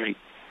industry.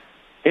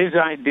 His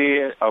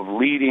idea of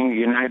leading the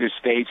United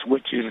States,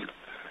 which is,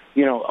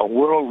 a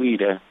world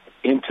leader,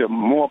 into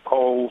more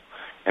coal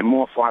and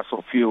more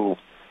fossil fuel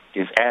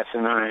is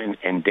asinine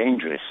and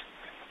dangerous.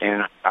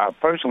 And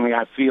personally,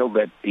 I feel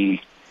that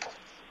we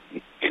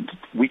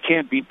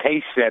can't be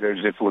pace setters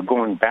if we're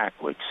going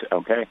backwards,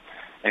 okay?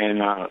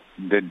 And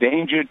the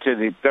danger to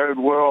the third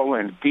world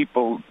and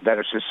people that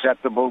are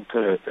susceptible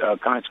to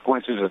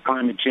consequences of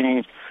climate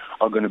change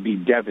are going to be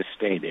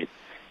devastated.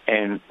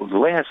 And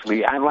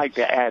lastly, I'd like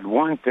to add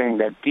one thing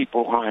that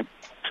people aren't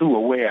too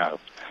aware of.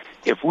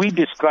 If we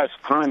discuss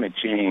climate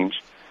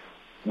change,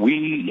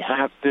 we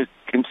have to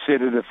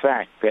consider the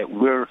fact that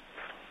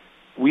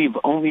we've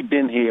only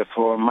been here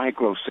for a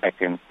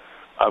microsecond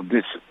of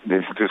this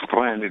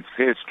planet's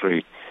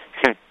history,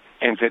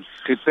 and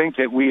to think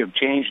that we have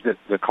changed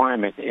the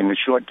climate in the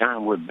short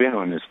time we've been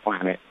on this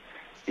planet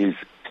is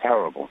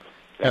terrible.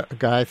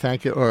 Guy,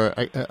 thank you. Or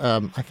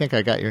I think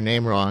I got your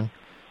name wrong.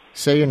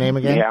 Say your name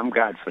again. Yeah, I'm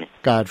Godfrey.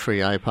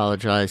 Godfrey, I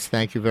apologize.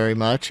 Thank you very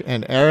much.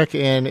 And Eric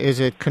is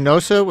it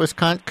Kenosha,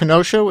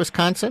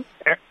 Wisconsin?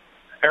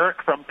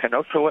 Eric from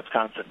Kenosha,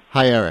 Wisconsin.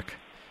 Hi, Eric.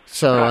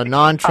 So a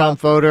non-Trump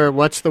voter,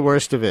 what's the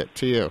worst of it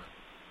to you?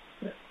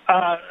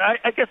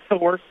 I guess the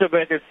worst of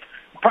it is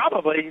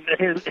probably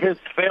his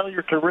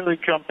failure to really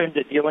jump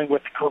into dealing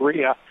with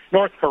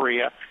North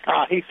Korea.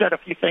 He said a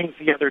few things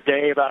the other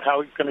day about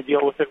how he's going to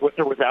deal with it with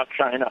or without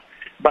China.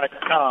 But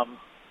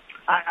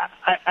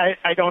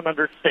I don't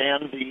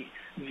understand the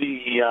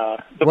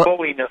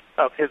bulliness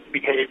of his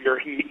behavior.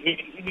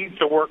 He needs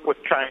to work with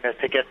China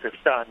to get this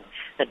done.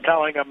 And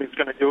telling him he's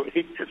going to do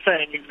it,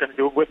 saying he's going to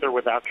do it with or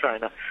without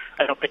China,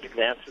 I don't think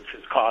advances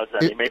his cause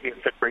any. Maybe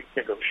it's a great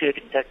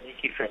negotiating technique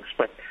he thinks,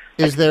 but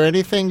is there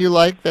anything you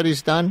like that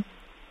he's done?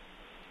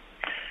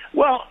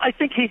 Well, I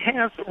think he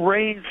has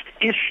raised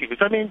issues.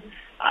 I mean,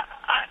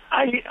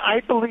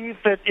 I believe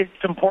that it's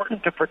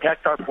important to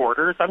protect our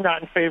borders. I'm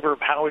not in favor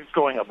of how he's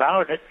going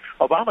about it.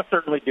 Obama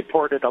certainly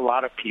deported a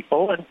lot of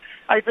people, and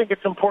I think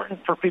it's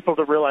important for people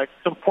to realize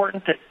it's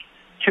important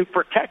to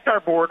protect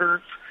our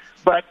borders,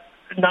 but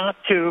not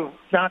to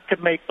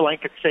make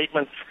blanket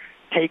statements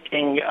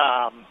taking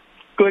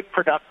good,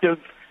 productive,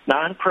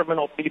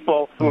 non-criminal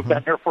people who have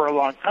been here for a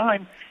long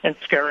time and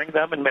scaring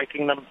them and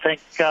making them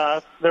think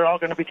they're all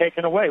going to be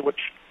taken away, which,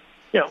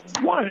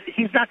 one,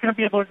 he's not going to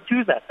be able to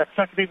do that. That's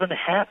not going to even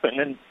happen.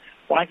 And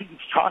why he's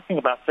talking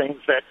about things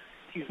that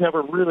he's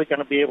never really going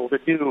to be able to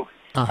do.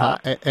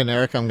 And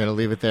Eric, I'm going to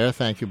leave it there.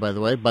 Thank you, by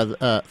the way.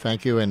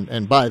 Thank you.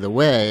 And by the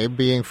way,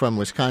 being from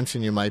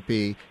Wisconsin, you might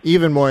be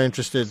even more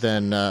interested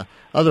than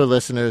other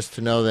listeners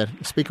to know that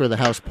Speaker of the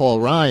House Paul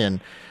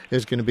Ryan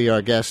is going to be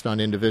our guest on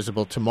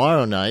Indivisible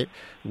tomorrow night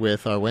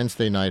with our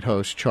Wednesday night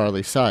host,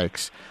 Charlie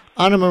Sykes.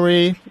 Anna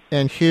Marie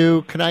and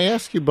Hugh, can I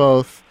ask you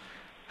both,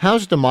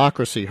 how's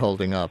democracy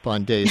holding up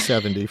on day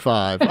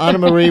 75? Anna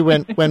Marie,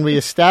 when we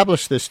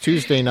established this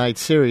Tuesday night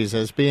series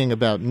as being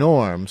about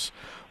norms,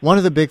 one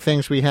of the big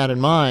things we had in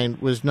mind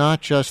was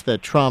not just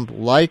that Trump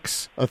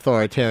likes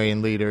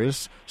authoritarian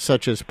leaders,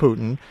 such as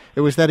Putin.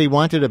 It was that he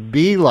wanted to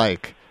be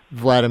like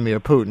Vladimir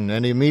Putin,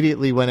 and he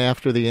immediately went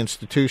after the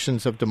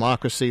institutions of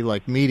democracy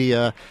like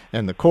media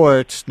and the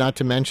courts, not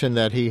to mention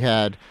that he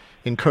had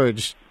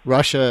encouraged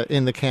Russia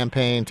in the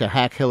campaign to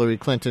hack Hillary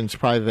Clinton's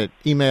private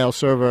email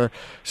server.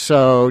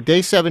 So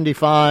day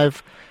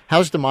 75,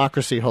 how's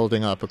democracy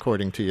holding up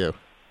according to you?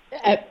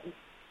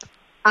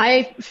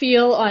 I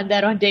feel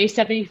on day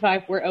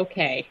 75 we're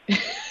okay.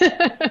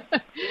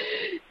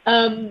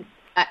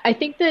 I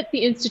think that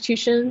the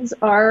institutions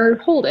are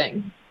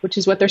holding, which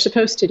is what they're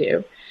supposed to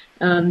do.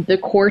 The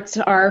courts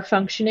are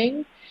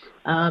functioning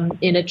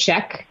in a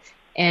check,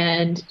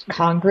 and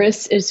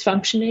Congress is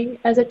functioning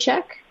as a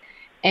check.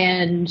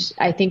 And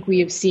I think we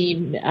have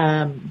seen,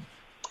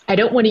 I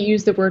don't want to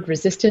use the word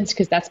resistance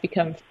because that's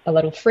become a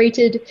little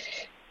freighted,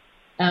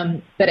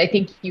 but I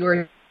think you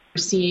are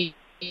seeing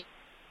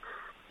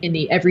in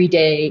the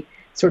everyday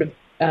sort of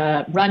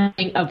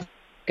running of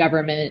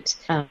government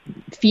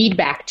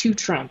feedback to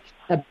Trump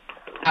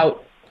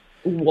about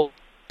what.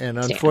 And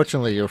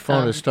unfortunately, your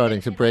phone is starting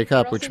to break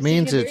up, which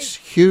means it's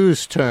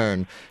Hugh's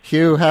turn.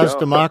 Hugh, how's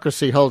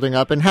democracy holding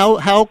up? And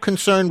how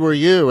concerned were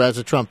you as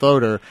a Trump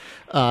voter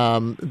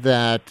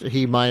that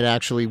he might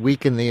actually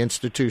weaken the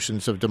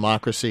institutions of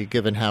democracy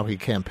given how he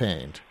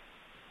campaigned?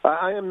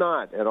 I am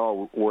not at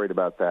all worried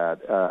about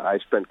that. I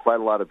spent quite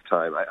a lot of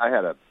time. I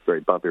had a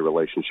very bumpy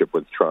relationship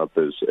with Trump,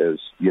 as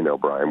you know,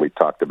 Brian. We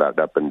talked about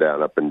up and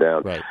down.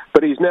 Right.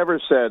 But he's never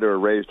said or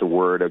raised a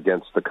word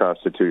against the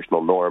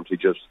constitutional norms. He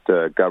just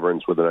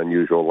governs with an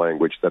unusual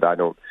language that I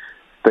don't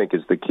think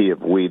is the key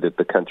of we that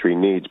the country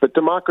needs. But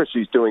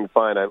democracy's doing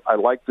fine. I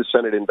like the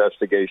Senate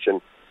investigation.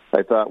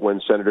 I thought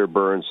when Senator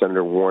Burns,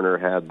 Senator Warner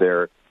had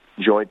their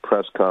joint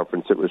press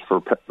conference, it was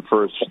for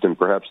first and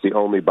perhaps the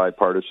only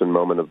bipartisan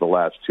moment of the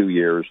last 2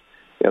 years.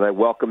 And I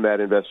welcome that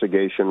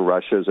investigation.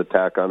 Russia's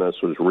attack on us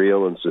was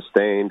real and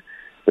sustained.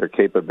 Their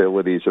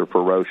capabilities are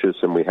ferocious,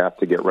 and we have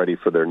to get ready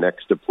for their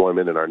next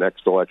deployment in our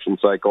next election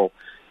cycle,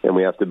 and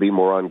we have to be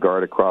more on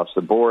guard across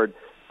the board.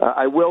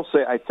 I will say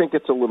I think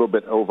it's a little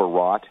bit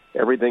overwrought.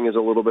 Everything is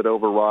a little bit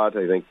overwrought.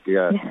 I think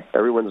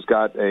everyone's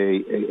got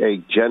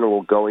a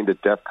general going to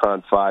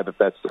DEFCON 5, if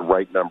that's the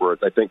right number.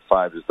 I think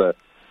 5 is the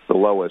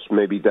lowest.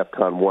 Maybe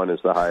DEFCON 1 is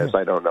the highest.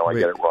 I don't know. I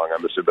get it wrong.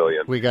 I'm a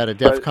civilian. We got a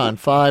DEFCON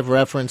 5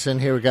 reference in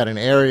here. We got an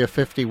Area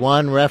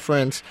 51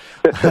 reference.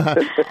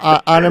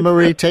 Anna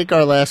Marie, take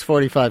our last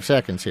 45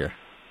 seconds here.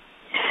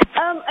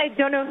 I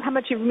don't know how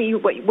much of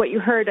what you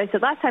heard I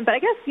said last time, but I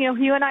guess,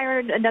 you and I are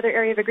in another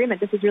area of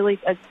agreement. This is really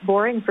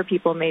boring for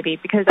people maybe,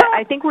 because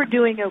I think we're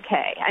doing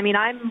okay. I mean,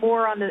 I'm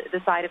more on the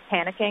side of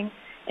panicking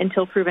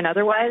until proven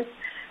otherwise.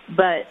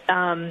 But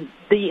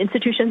the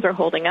institutions are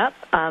holding up.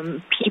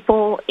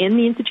 People in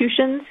the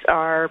institutions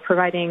are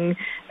providing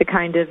the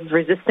kind of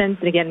resistance,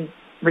 and again,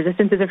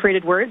 resistance is a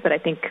freighted word, but I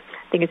think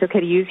it's okay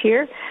to use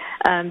here,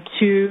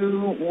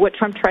 to what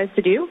Trump tries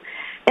to do.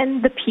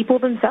 And the people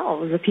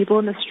themselves, the people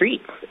in the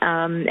streets,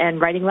 and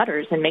writing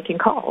letters and making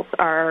calls,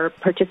 are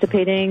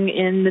participating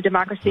in the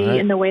democracy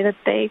in the way that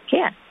they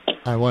can.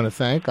 I want to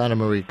thank Anna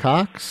Marie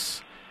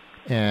Cox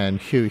and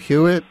Hugh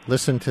Hewitt.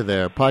 Listen to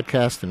their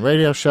podcast and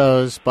radio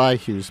shows, buy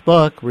Hugh's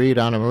book, read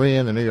Anna Marie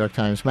in the New York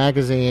Times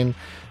Magazine.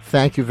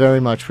 Thank you very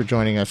much for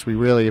joining us. We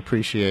really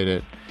appreciate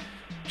it.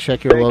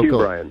 Check your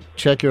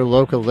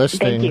local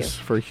listings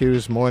for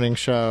Hugh's morning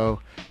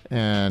show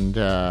and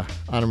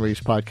Anna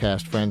Marie's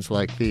podcast, Friends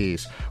Like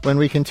These. When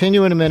we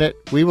continue in a minute,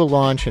 we will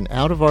launch an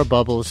Out of Our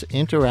Bubbles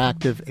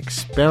interactive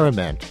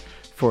experiment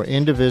for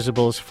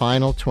Indivisible's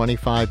final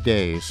 25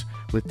 days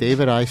with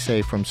David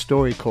Isay from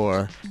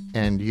StoryCorps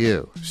and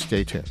you.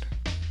 Stay tuned.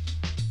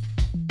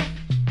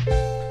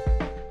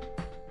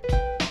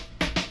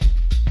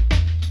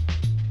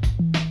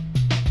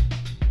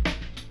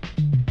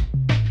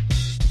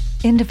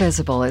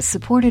 Indivisible is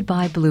supported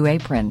by Blue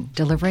Apron,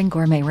 delivering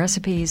gourmet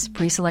recipes,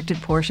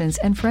 pre-selected portions,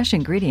 and fresh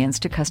ingredients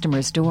to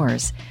customers'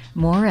 doors.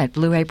 More at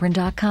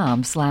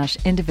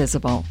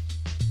blueapron.com/indivisible.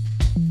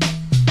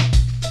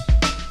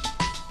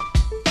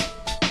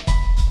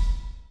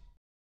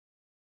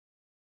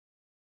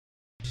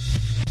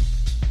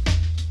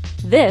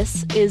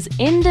 This is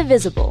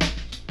Indivisible.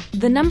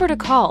 The number to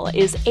call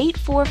is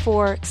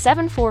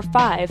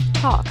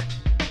 844-745-TALK.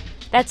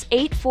 That's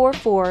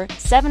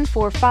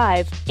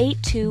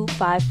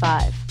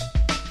 844-745-8255.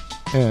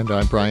 And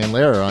I'm Brian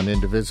Lehrer on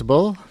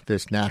Indivisible,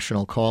 this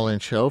national call-in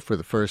show for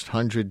the first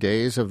 100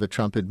 days of the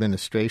Trump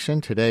administration.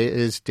 Today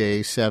is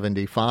day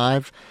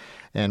 75.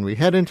 and we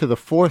head into the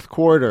fourth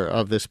quarter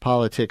of this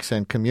politics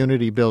and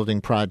community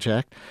building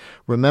project.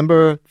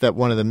 Remember that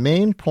one of the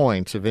main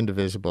points of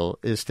Indivisible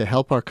is to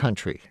help our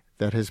country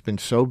that has been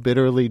so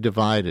bitterly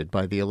divided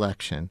by the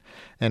election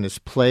and is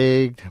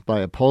plagued by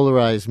a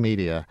polarized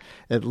media,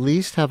 at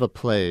least have a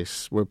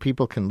place where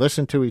people can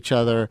listen to each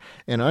other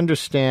and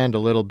understand a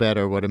little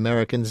better what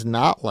Americans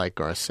not like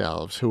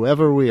ourselves,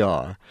 whoever we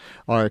are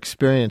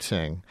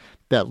experiencing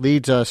that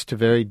leads us to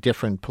very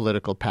different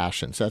political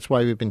passions. That's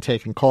why we've been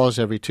taking calls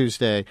every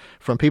Tuesday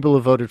from people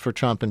who voted for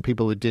Trump and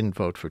people who didn't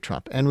vote for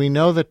Trump. And we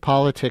know that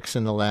politics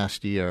in the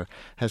last year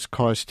has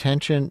caused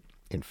tension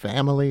in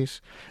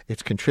families.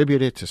 It's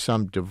contributed to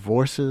some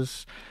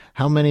divorces.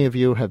 How many of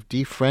you have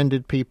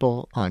defriended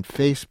people on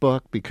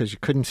Facebook because you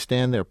couldn't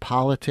stand their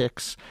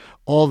politics?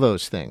 All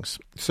those things.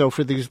 So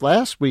for these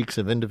last weeks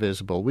of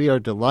Indivisible, we are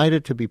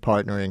delighted to be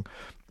partnering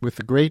with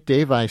the great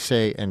Dave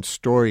Isay and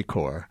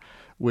StoryCorps,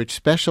 which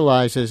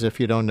specializes, if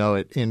you don't know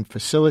it, in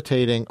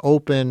facilitating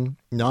open,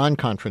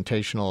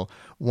 non-confrontational,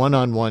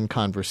 one-on-one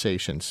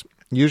conversations.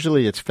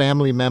 Usually it's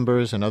family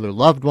members and other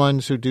loved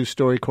ones who do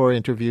StoryCorps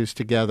interviews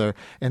together,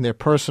 and they're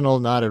personal,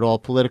 not at all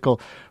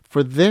political.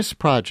 For this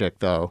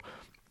project, though,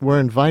 we're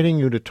inviting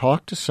you to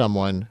talk to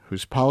someone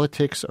whose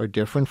politics are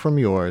different from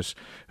yours,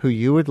 who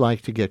you would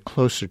like to get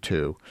closer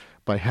to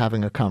by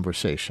having a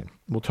conversation.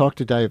 We'll talk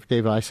to Dave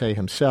Isay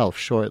himself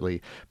shortly,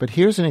 but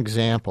here's an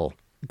example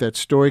that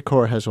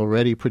StoryCorps has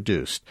already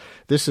produced.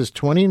 This is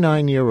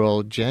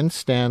 29-year-old Jen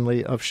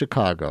Stanley of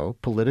Chicago,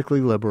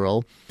 politically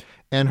liberal,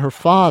 and her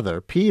father,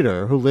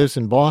 Peter, who lives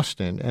in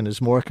Boston and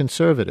is more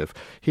conservative.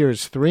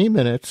 Here's 3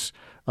 minutes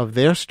of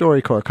their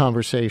StoryCorps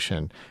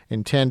conversation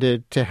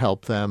intended to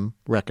help them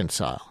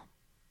reconcile.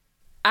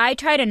 I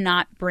try to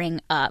not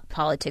bring up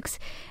politics,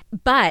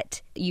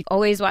 but you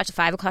always watch the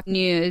 5 o'clock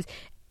news,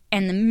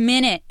 and the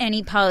minute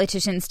any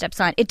politician steps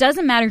on, it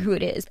doesn't matter who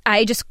it is,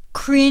 I just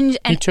cringe.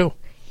 Me too.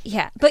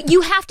 Yeah, but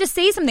you have to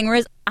say something,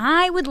 whereas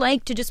I would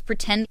like to just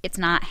pretend it's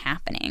not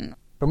happening.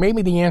 But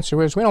maybe the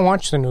answer is we don't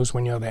watch the news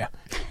when you're there.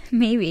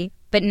 Maybe.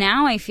 But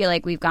now I feel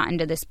like we've gotten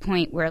to this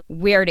point where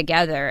we're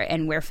together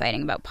and we're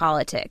fighting about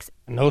politics.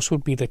 And those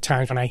would be the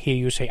times when I hear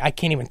you say, I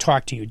can't even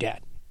talk to you,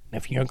 Dad.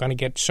 If you're going to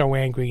get so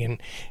angry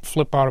and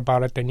flip out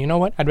about it, then you know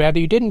what? I'd rather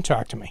you didn't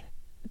talk to me.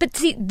 But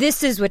see,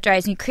 this is what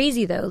drives me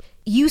crazy, though.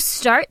 You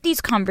start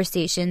these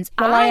conversations.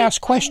 Well, I ask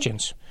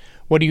questions.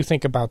 What do you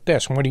think about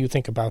this? And what do you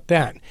think about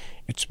that?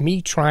 It's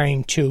me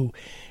trying to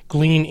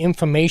glean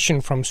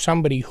information from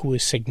somebody who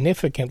is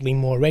significantly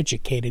more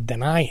educated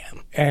than I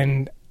am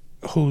and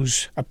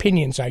whose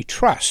opinions I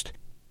trust.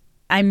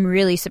 I'm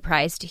really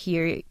surprised to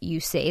hear you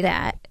say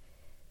that.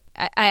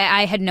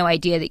 I had no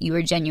idea that you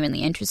were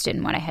genuinely interested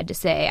in what I had to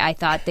say. I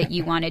thought that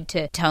you wanted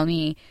to tell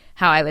me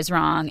how I was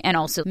wrong and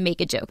also make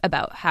a joke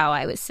about how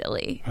I was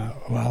silly.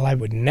 Well, I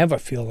would never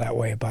feel that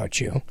way about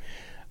you.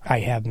 I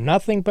have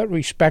nothing but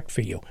respect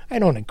for you. I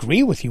don't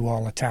agree with you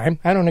all the time.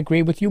 I don't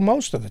agree with you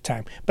most of the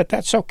time, but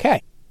that's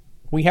okay.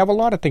 We have a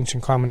lot of things in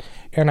common,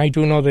 and I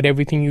do know that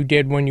everything you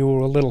did when you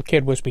were a little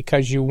kid was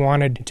because you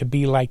wanted to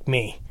be like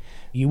me.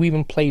 You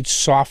even played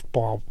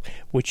softball,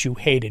 which you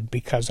hated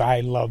because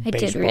I love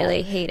baseball. I did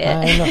really hate it.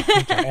 I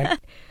know.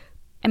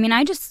 I mean,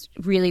 I just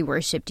really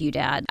worshipped you,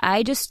 Dad.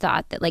 I just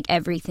thought that, like,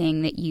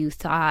 everything that you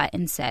thought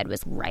and said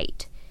was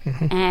right.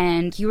 Mm-hmm.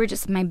 And you were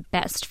just my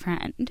best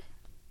friend.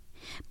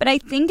 But I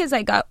think as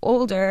I got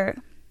older,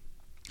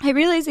 I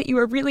realized that you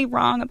were really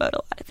wrong about a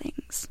lot of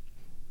things.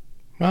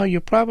 Well,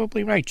 you're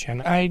probably right,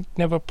 Jen. I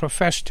never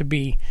professed to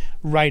be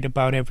right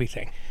about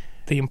everything.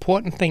 The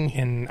important thing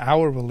in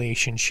our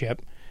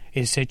relationship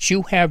is that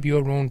you have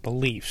your own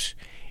beliefs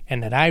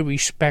and that I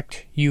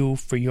respect you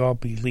for your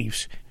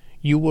beliefs.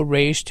 You were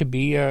raised to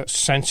be a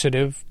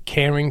sensitive,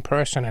 caring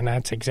person, and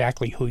that's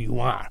exactly who you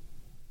are.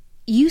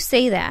 You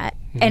say that,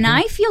 and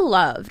I feel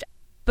loved.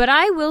 But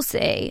I will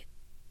say,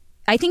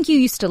 I think you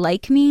used to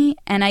like me,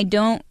 and I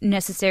don't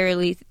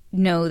necessarily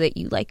know that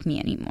you like me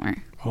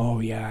anymore.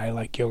 Oh, yeah, I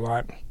like you a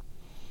lot.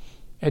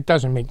 It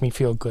doesn't make me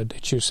feel good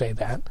that you say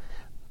that.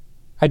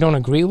 I don't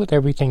agree with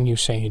everything you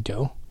say you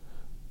do.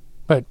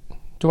 But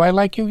do I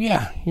like you?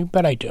 Yeah, you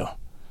bet I do.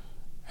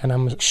 And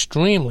I'm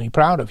extremely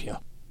proud of you.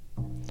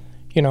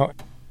 You know,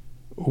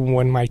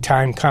 when my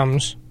time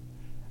comes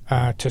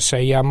to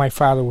say, yeah, my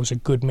father was a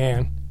good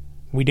man.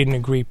 We didn't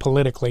agree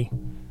politically,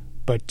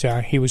 but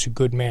he was a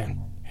good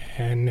man.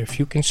 And if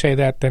you can say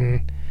that,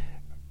 then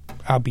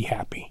I'll be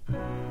happy.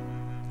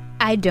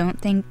 I don't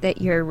think that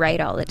you're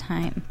right all the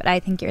time, but I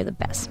think you're the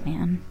best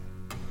man.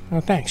 Oh,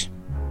 thanks.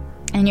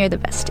 And you're the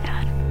best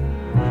dad.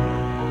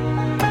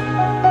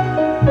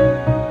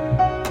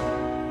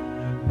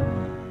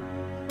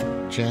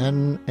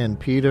 Jen and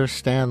Peter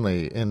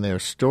Stanley in their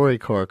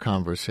StoryCorps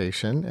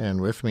conversation, and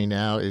with me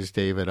now is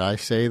David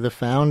Isay, the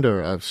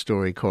founder of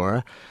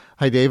StoryCorps.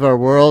 Hi, Dave. Our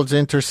worlds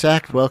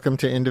intersect. Welcome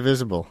to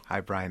Indivisible.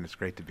 Hi, Brian. It's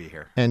great to be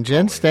here. And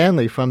Jen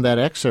Stanley from that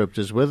excerpt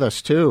is with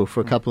us, too,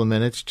 for a couple of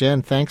minutes.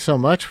 Jen, thanks so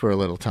much for a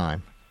little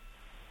time.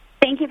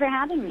 Thank you for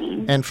having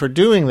me. And for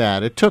doing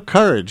that. It took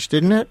courage,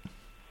 didn't it?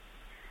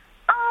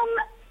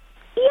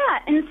 Yeah,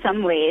 in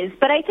some ways,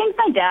 but I think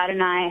my dad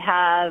and I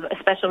have a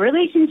special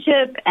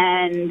relationship,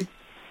 and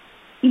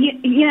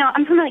you know,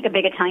 I'm from like a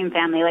big Italian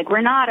family. Like,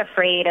 we're not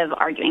afraid of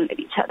arguing with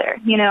each other.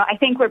 You know, I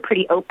think we're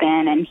pretty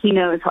open, and he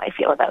knows how I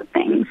feel about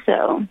things.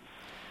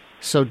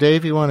 So,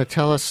 Dave, you want to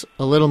tell us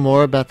a little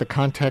more about the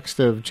context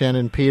of Jen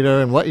and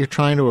Peter and what you're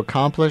trying to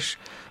accomplish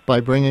by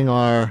bringing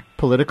our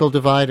political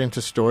divide into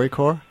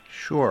StoryCorps?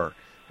 Sure.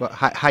 Well,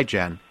 hi,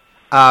 Jen.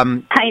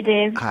 Hi,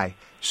 Dave. Hi.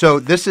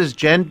 So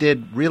Jen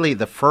did really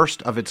the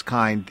first of its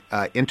kind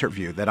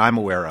interview that I'm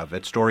aware of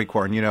at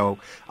StoryCorps. And, you know,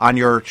 on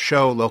your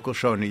show, local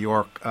show in New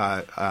York,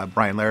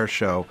 Brian Lehrer's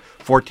show,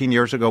 14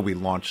 years ago, we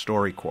launched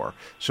StoryCorps.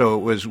 So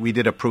we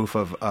did a proof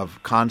of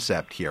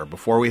concept here.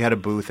 Before we had a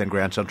booth in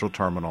Grand Central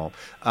Terminal,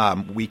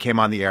 we came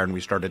on the air and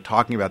we started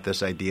talking about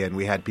this idea, and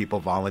we had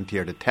people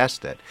volunteer to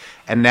test it.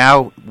 And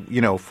now,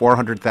 you know,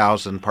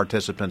 400,000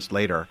 participants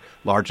later,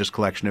 largest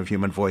collection of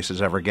human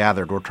voices ever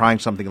gathered, we're trying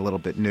something a little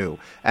bit new.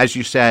 As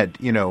you said,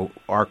 you know,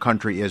 our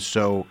country is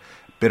so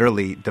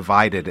bitterly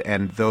divided,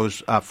 and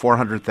those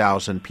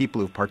 400,000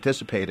 people who've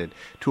participated,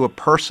 to a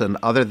person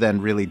other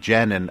than really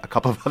Jen and a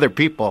couple of other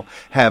people,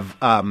 have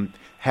come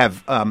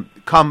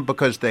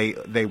because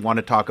they want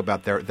to talk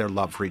about their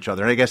love for each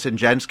other. And I guess in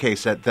Jen's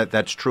case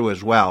that's true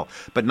as well,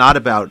 but not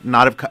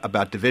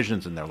about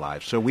divisions in their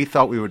lives. So we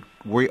thought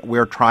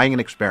we're trying an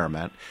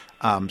experiment,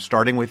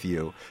 starting with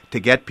you, to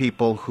get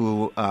people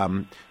who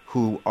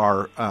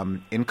are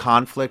in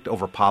conflict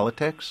over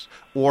politics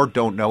or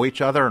don't know each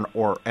other and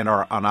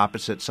are on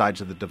opposite sides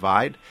of the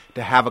divide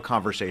to have a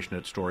conversation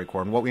at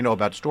StoryCorps. And what we know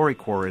about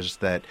StoryCorps is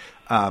that,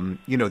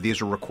 you know,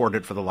 these are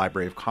recorded for the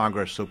Library of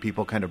Congress, so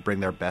people kind of bring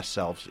their best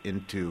selves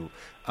into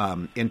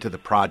the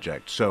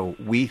project. So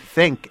we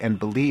think and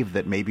believe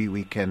that maybe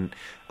we can,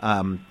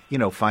 you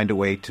know, find a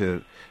way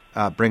to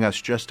bring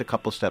us just a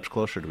couple steps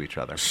closer to each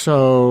other.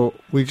 So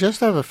we just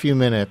have a few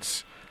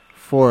minutes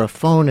for a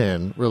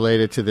phone-in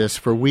related to this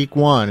for week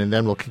 1, and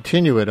then we'll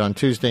continue it on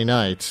Tuesday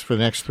nights for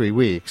the next 3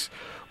 weeks.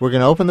 We're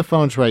going to open the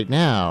phones right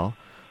now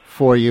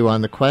for you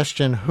on the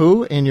question,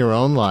 who in your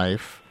own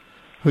life,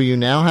 who you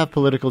now have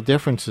political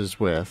differences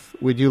with,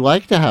 would you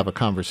like to have a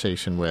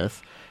conversation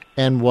with,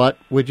 and what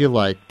would you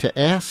like to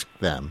ask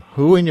them?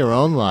 Who in your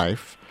own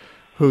life,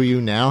 who you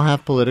now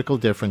have political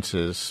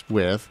differences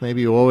with,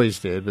 maybe you always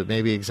did, but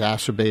maybe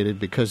exacerbated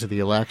because of the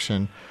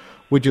election,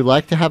 would you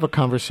like to have a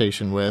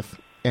conversation with,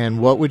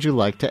 and what would you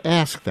like to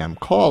ask them?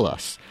 Call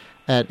us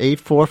at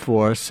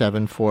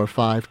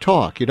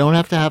 844-745-TALK. You don't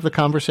have to have the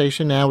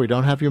conversation now. We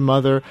don't have your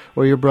mother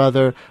or your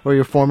brother or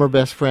your former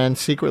best friend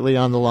secretly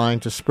on the line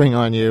to spring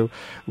on you.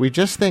 We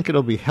just think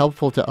it'll be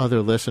helpful to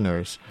other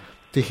listeners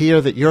to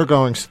hear that you're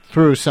going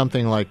through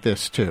something like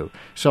this too.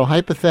 So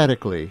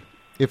hypothetically,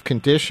 if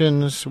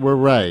conditions were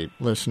right,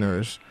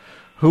 listeners,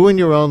 who in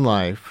your own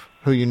life,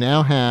 who you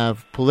now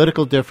have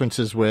political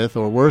differences with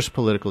or worse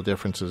political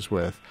differences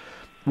with,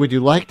 would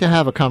you like to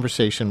have a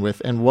conversation with,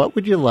 and what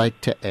would you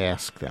like to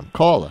ask them?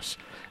 Call us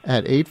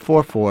at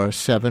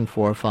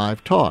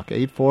 844-745-TALK,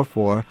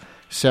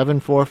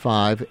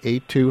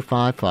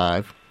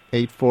 844-745-8255,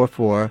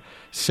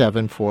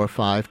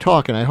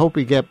 844-745-TALK. And I hope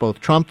we get both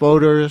Trump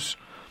voters,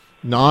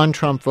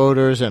 non-Trump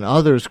voters, and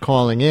others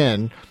calling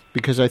in,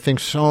 because I think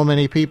so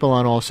many people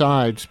on all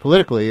sides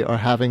politically are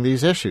having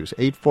these issues.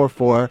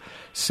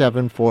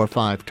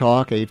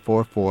 844-745-TALK,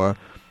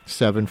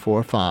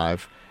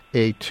 844-745-8255.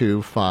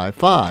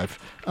 8255.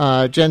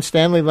 Jen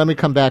Stanley, let me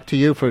come back to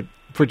you for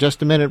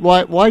just a minute.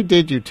 Why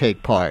did you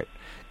take part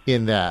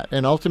in that?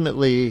 And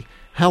ultimately,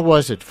 how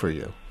was it for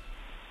you?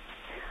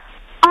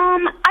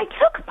 I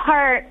took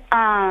part,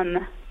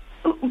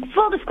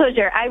 full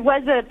disclosure, I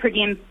was a per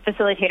diem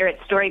facilitator at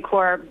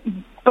StoryCorps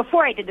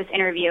before I did this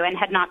interview and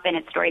had not been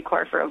at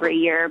StoryCorps for over a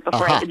year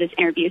before I did this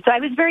interview. So I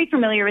was very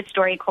familiar with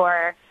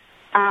StoryCorps.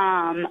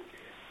 My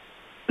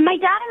dad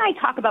and I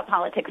talk about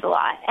politics a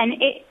lot, and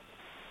it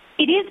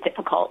is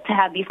difficult to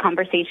have these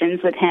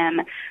conversations with him,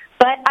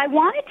 but I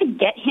wanted to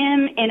get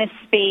him in a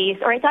space,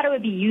 or I thought it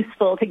would be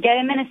useful to get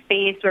him in a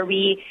space where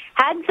we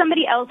had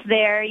somebody else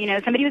there, you know,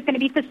 somebody who's going to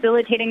be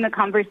facilitating the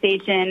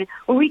conversation,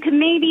 where we could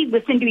maybe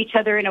listen to each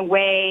other in a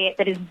way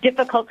that is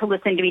difficult to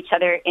listen to each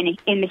other in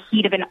the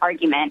heat of an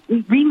argument.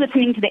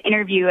 Re-listening to the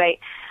interview, I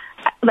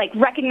like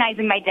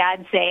recognizing my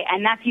dad say,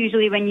 and that's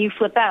usually when you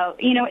flip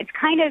out. You know, it's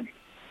kind of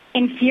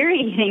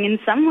infuriating in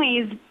some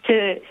ways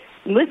to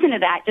listen to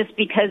that, just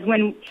because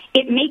when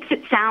it makes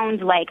it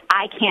sound like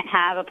I can't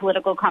have a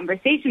political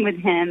conversation with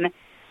him,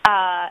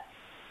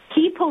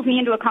 he pulls me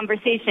into a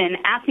convection,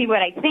 asks me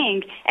what I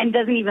think, and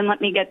doesn't even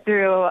let me get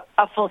through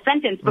a full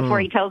sentence before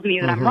he tells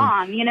me that I'm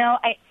wrong. You know,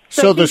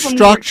 so the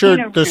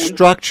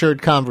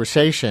structured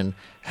conversation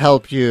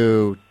helped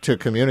you to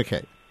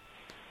communicate.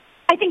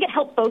 I think it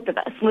helped both of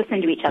us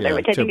listen to each other,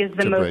 which I think is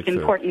the most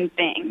important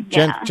thing.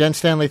 Jen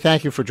Stanley,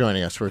 thank you for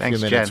joining us for a few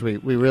minutes. We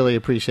really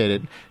appreciate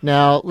it.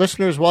 Now,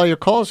 listeners, while your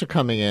calls are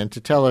coming in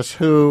to tell us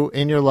who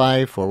in your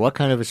life or what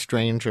kind of a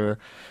stranger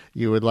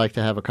you would like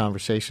to have a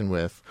conversation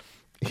with,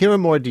 here are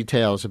more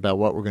details about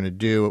what we're going to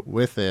do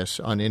with this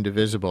on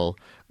Indivisible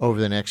over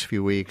the next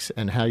few weeks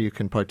and how you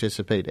can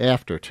participate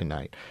after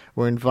tonight.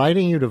 We're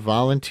inviting you to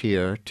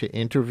volunteer to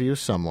interview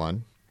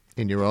someone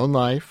in your own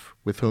life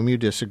with whom you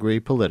disagree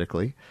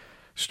politically.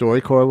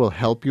 StoryCorps will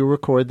help you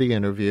record the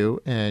interview,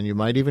 and you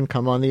might even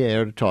come on the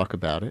air to talk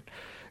about it.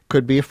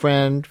 Could be a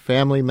friend,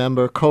 family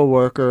member,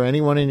 coworker,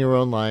 anyone in your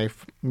own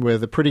life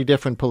with a pretty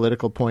different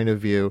political point of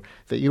view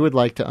that you would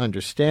like to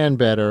understand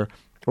better,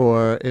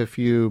 or if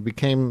you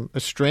became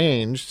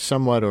estranged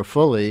somewhat or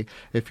fully,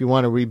 if you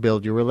want to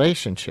rebuild your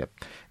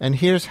relationship. And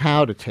here's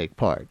how to take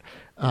part.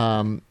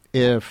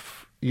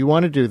 If you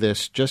want to do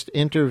this, just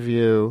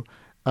email,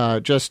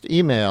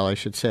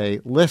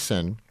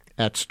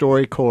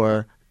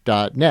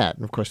 listen@storycorps.net.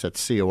 And of course,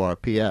 that's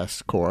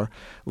CORPS, Corps.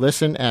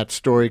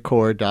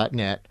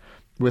 Listen@storycorps.net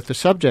with the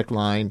subject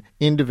line,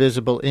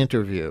 Indivisible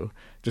Interview,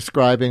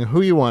 describing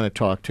who you want to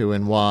talk to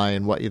and why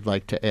and what you'd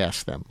like to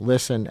ask them.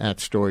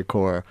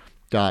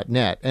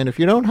 Listen@storycorps.net. And if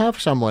you don't have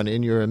someone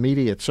in your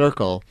immediate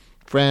circle,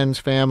 friends,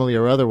 family,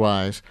 or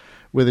otherwise,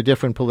 with a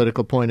different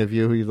political point of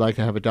view who you'd like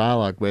to have a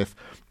dialogue with,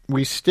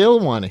 we still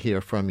want to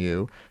hear from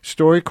you.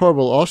 StoryCorps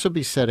will also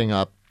be setting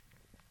up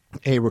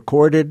a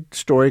recorded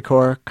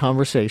StoryCorps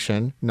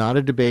conversation, not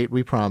a debate,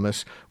 we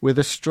promise, with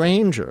a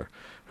stranger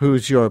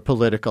who's your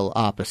political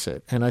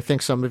opposite. And I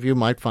think some of you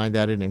might find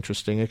that an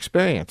interesting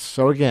experience.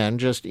 So again,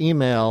 just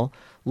email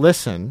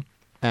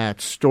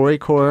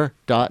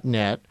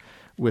listen@storycorps.net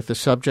with the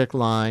subject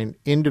line,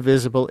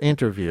 Indivisible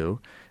Interview,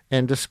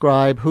 and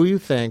describe who you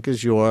think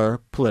is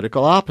your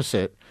political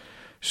opposite.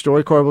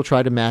 StoryCorps will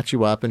try to match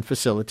you up and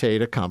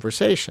facilitate a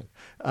conversation.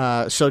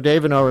 So,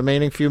 Dave, in our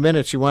remaining few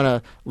minutes, you want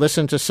to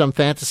listen to some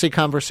fantasy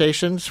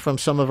conversations from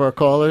some of our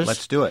callers?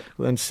 Let's do it.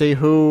 And see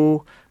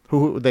who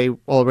they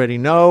already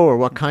know or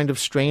what kind of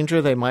stranger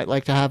they might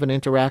like to have an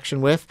interaction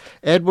with.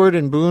 Edward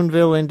in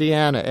Boonville,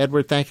 Indiana.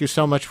 Edward, thank you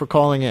so much for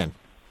calling in.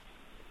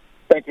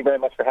 Thank you very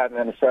much for having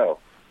me on the show.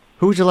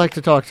 Who would you like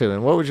to talk to,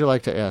 and what would you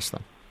like to ask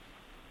them?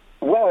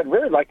 Well, I'd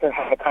really like to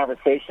have a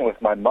conversation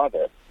with my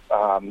mother.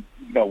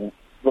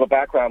 Little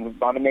background,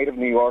 I'm a native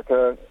New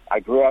Yorker.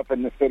 I grew up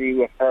in the city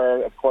with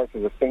her, of course,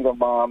 as a single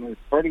mom. Who's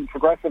a pretty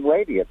progressive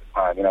lady at the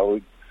time.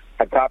 We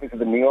had copies of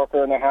the New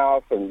Yorker in the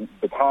house and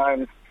the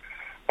Times.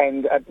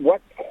 And at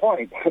what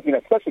point,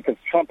 especially because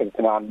Trump has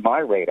been on my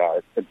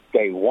radar since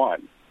day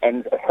one,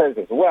 and hers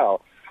as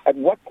well, at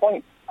what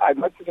point, I'd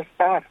like to just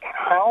ask,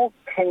 how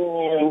can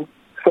you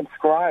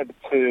subscribe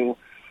to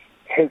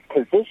his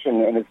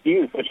position and his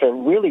views, which are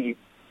really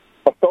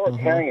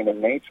authoritarian in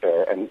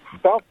nature and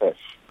selfish?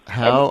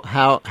 How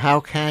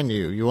can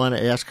you? You want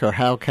to ask her,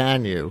 how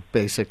can you,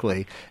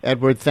 basically.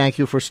 Edward, thank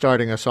you for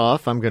starting us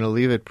off. I'm going to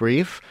leave it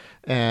brief.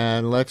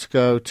 And let's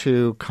go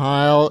to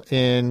Kyle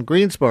in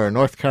Greensboro,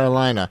 North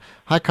Carolina.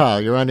 Hi, Kyle.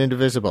 You're on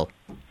Indivisible.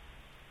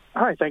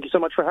 Hi. Thank you so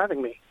much for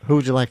having me. Who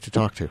would you like to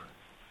talk to?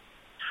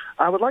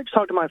 I would like to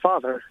talk to my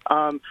father.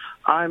 I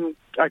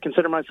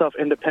consider myself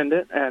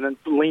independent and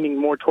leaning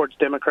more towards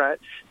Democrat.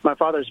 My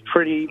father's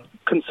pretty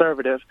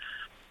conservative.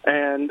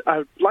 And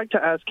I'd like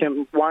to ask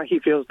him why he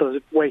feels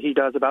the way he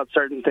does about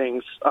certain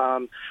things,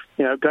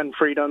 gun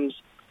freedoms,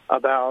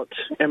 about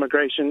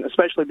immigration,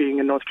 especially being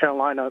in North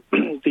Carolina,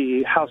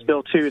 the House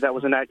Bill 2 that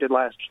was enacted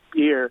last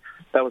year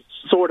that was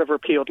sort of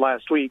repealed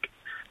last week,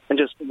 and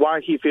just why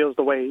he feels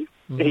the way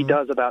he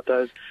does about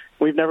those.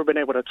 We've never been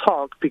able to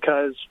talk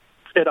because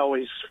it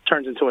always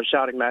turns into a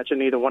shouting match, and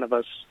neither one of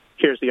us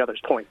hears the other's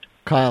point.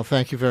 Kyle,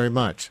 thank you very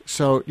much.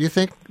 So you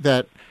think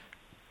that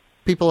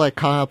people like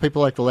Kyle,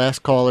 people like the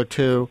last caller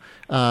too,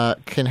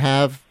 can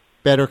have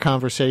better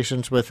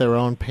conversations with their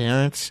own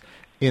parents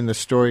in the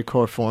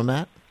StoryCorps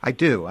format? I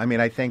do. I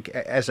mean, I think,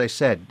 as I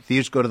said,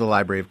 these go to the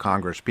Library of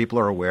Congress. People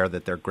are aware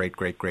that their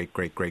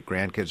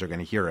great-great-great-great-great-grandkids are going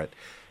to hear it.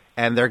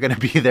 And they're going to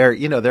be there,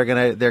 they're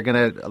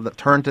going to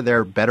turn to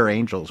their better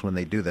angels when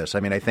they do this. I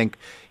mean, I think,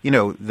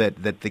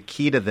 that the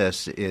key to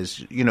this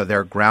is, there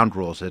are ground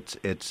rules.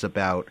 It's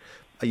about,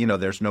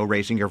 there's no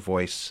raising your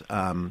voice.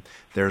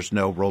 There's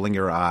no rolling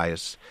your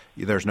eyes.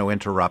 There's no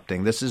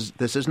interrupting. This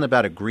isn't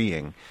about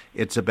agreeing.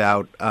 It's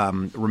about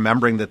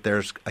remembering that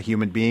there's a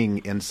human being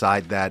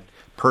inside that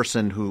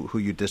person who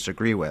you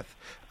disagree with.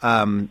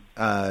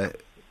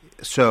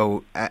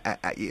 So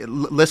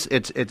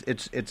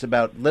it's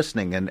about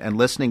listening, and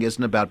listening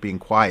isn't about being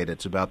quiet.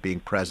 It's about being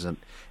present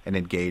and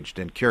engaged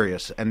and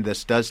curious. And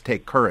this does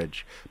take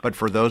courage. But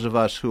for those of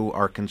us who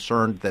are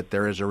concerned that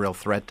there is a real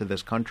threat to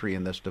this country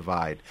in this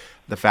divide,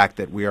 the fact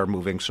that we are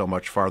moving so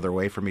much farther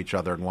away from each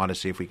other and want to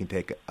see if we can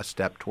take a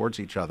step towards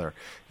each other,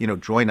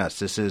 join us.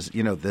 This is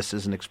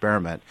an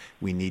experiment.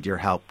 We need your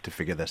help to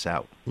figure this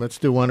out. Let's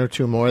do one or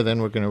two more,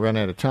 then we're going to run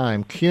out of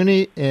time.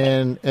 CUNY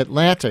in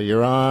Atlanta,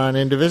 you're on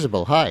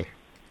Indivisible. Hi.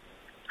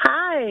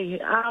 Hi.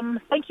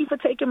 Thank you for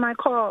taking my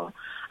call.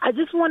 I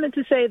just wanted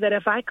to say that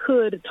if I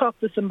could talk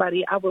to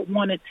somebody, I would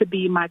want it to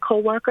be my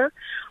coworker.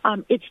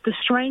 It's the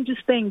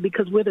strangest thing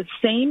because we're the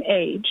same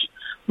age.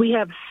 We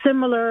have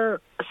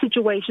similar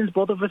situations.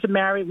 Both of us are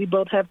married. We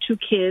both have 2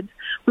 kids.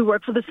 We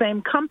work for the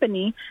same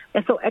company.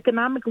 And so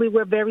economically,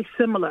 we're very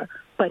similar.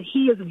 But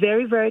he is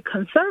very, very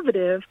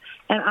conservative,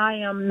 and I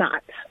am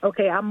not.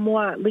 Okay, I'm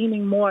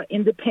leaning more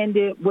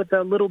independent with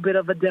a little bit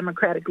of a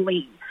Democratic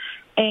lean.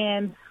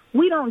 And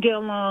we don't get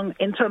along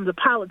in terms of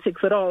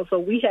politics at all. So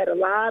we had a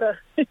lot of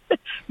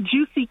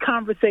juicy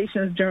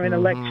conversations during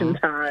election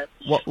time.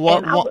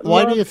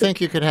 Why do you think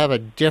you could have a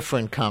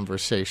different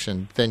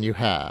conversation than you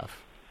have?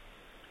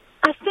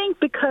 I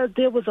think because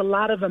there was a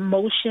lot of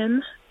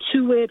emotion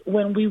to it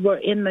when we were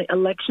in the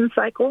election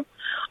cycle.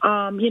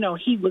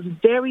 He was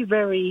very,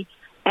 very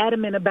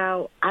adamant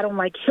about, I don't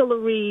like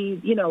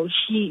Hillary,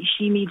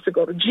 she needs to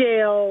go to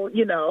jail,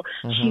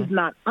 she's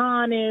not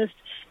honest.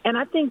 And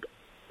I think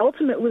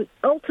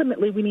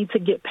ultimately we need to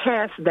get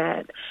past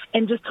that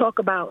and just talk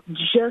about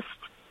just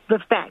the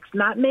facts,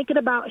 not make it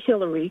about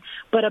Hillary,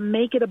 but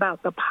make it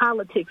about the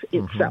politics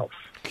itself.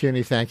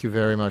 CUNY, thank you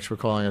very much for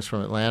calling us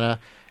from Atlanta.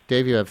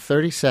 Dave, you have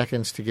 30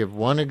 seconds to give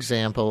one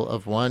example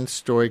of one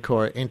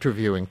StoryCorps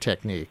interviewing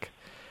technique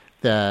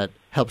that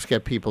helps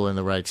get people in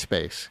the right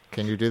space.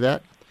 Can you do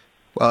that?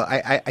 Well,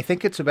 I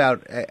think it's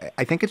about.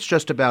 I think it's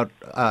just about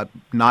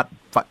not,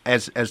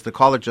 as the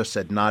caller just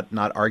said, not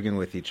arguing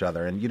with each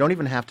other. And you don't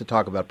even have to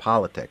talk about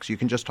politics. You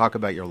can just talk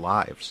about your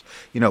lives.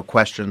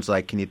 Questions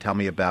like, "Can you tell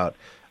me about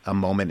a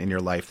moment in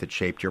your life that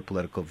shaped your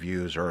political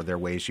views, or are there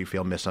ways you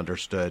feel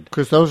misunderstood?"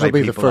 Because those will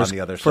be the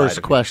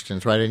first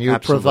questions, right? And you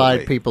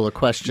provide people a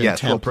question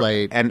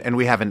template. And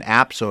we have an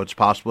app, so it's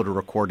possible to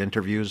record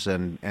interviews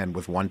and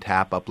with one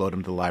tap upload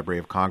them to the Library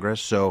of Congress.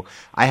 So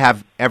I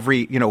have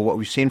what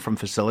we've seen from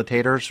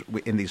facilitators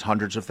in these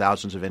hundreds of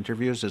thousands of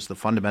interviews is the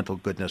fundamental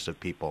goodness of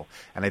people.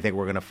 And I think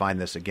we're going to find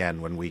this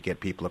again when we get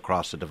people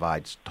across the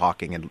divides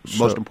talking and,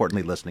 most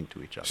importantly, listening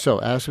to each other. So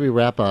as we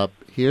wrap up,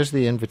 here's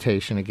the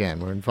invitation again.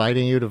 We're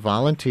inviting you to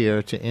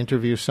volunteer to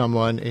interview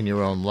someone in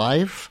your own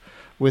life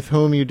with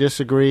whom you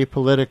disagree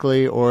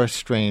politically or a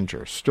stranger.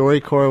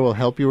 StoryCorps will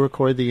help you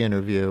record the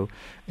interview,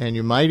 and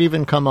you might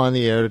even come on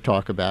the air to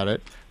talk about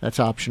it. That's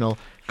optional.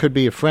 Could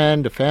be a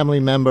friend, a family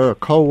member, a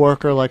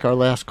co-worker like our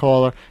last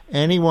caller,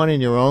 anyone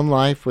in your own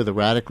life with a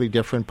radically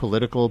different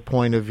political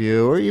point of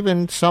view or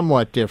even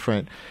somewhat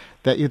different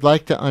that you'd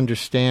like to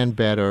understand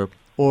better,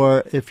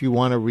 or if you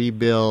want to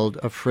rebuild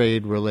a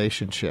frayed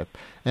relationship.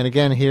 And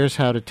again, here's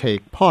how to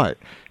take part.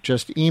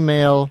 Just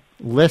email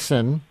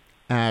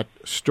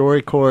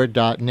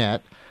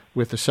listen@storycorps.net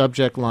with the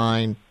subject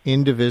line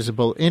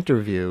Indivisible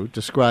Interview,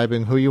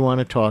 describing who you want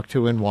to talk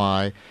to and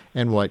why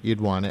and what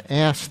you'd want to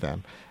ask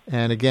them.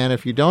 And again,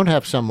 if you don't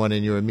have someone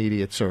in your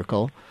immediate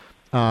circle,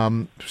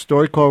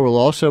 StoryCorps will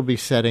also be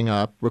setting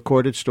up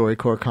recorded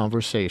StoryCorps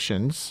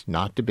conversations,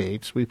 not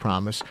debates, we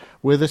promise,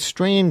 with a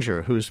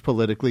stranger who's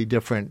politically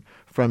different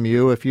from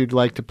you if you'd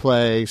like to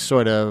play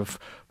sort of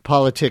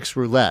politics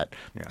roulette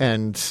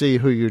and see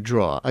who you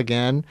draw.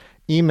 Again,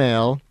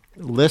 email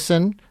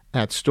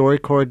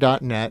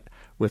listen@storycorps.net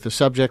with the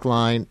subject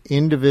line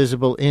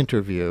Indivisible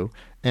Interview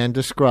and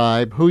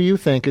describe who you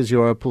think is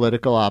your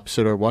political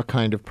opposite or what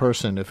kind of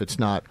person, if it's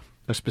not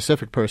a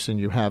specific person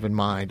you have in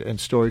mind, and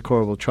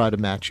StoryCorps will try to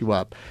match you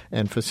up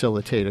and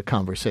facilitate a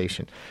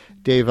conversation.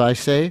 Dave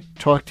Isay,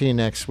 talk to you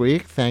next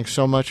week. Thanks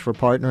so much for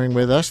partnering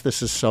with us.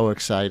 This is so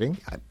exciting.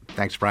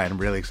 Thanks, Brian. I'm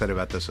really excited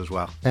about this as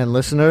well. And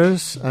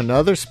listeners,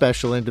 another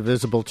special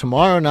Indivisible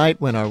tomorrow night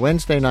when our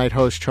Wednesday night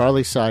host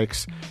Charlie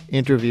Sykes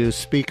interviews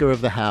Speaker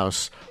of the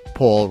House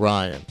Paul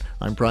Ryan.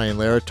 I'm Brian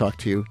Lehrer. Talk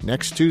to you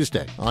next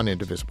Tuesday on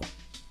Indivisible.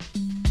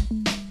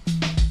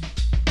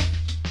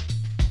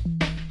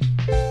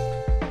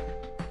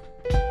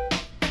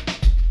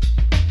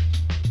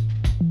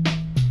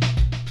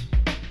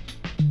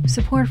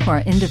 Support for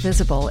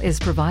Indivisible is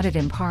provided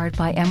in part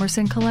by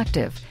Emerson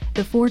Collective,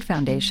 the Ford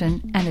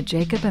Foundation, and the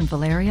Jacob and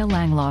Valeria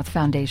Langloth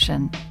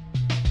Foundation.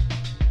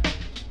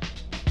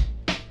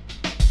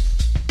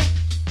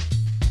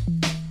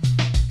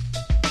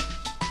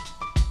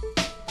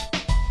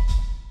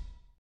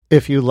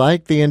 If you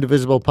like the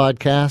Indivisible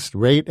podcast,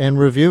 rate and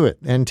review it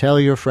and tell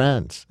your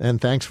friends.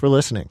 And thanks for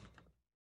listening.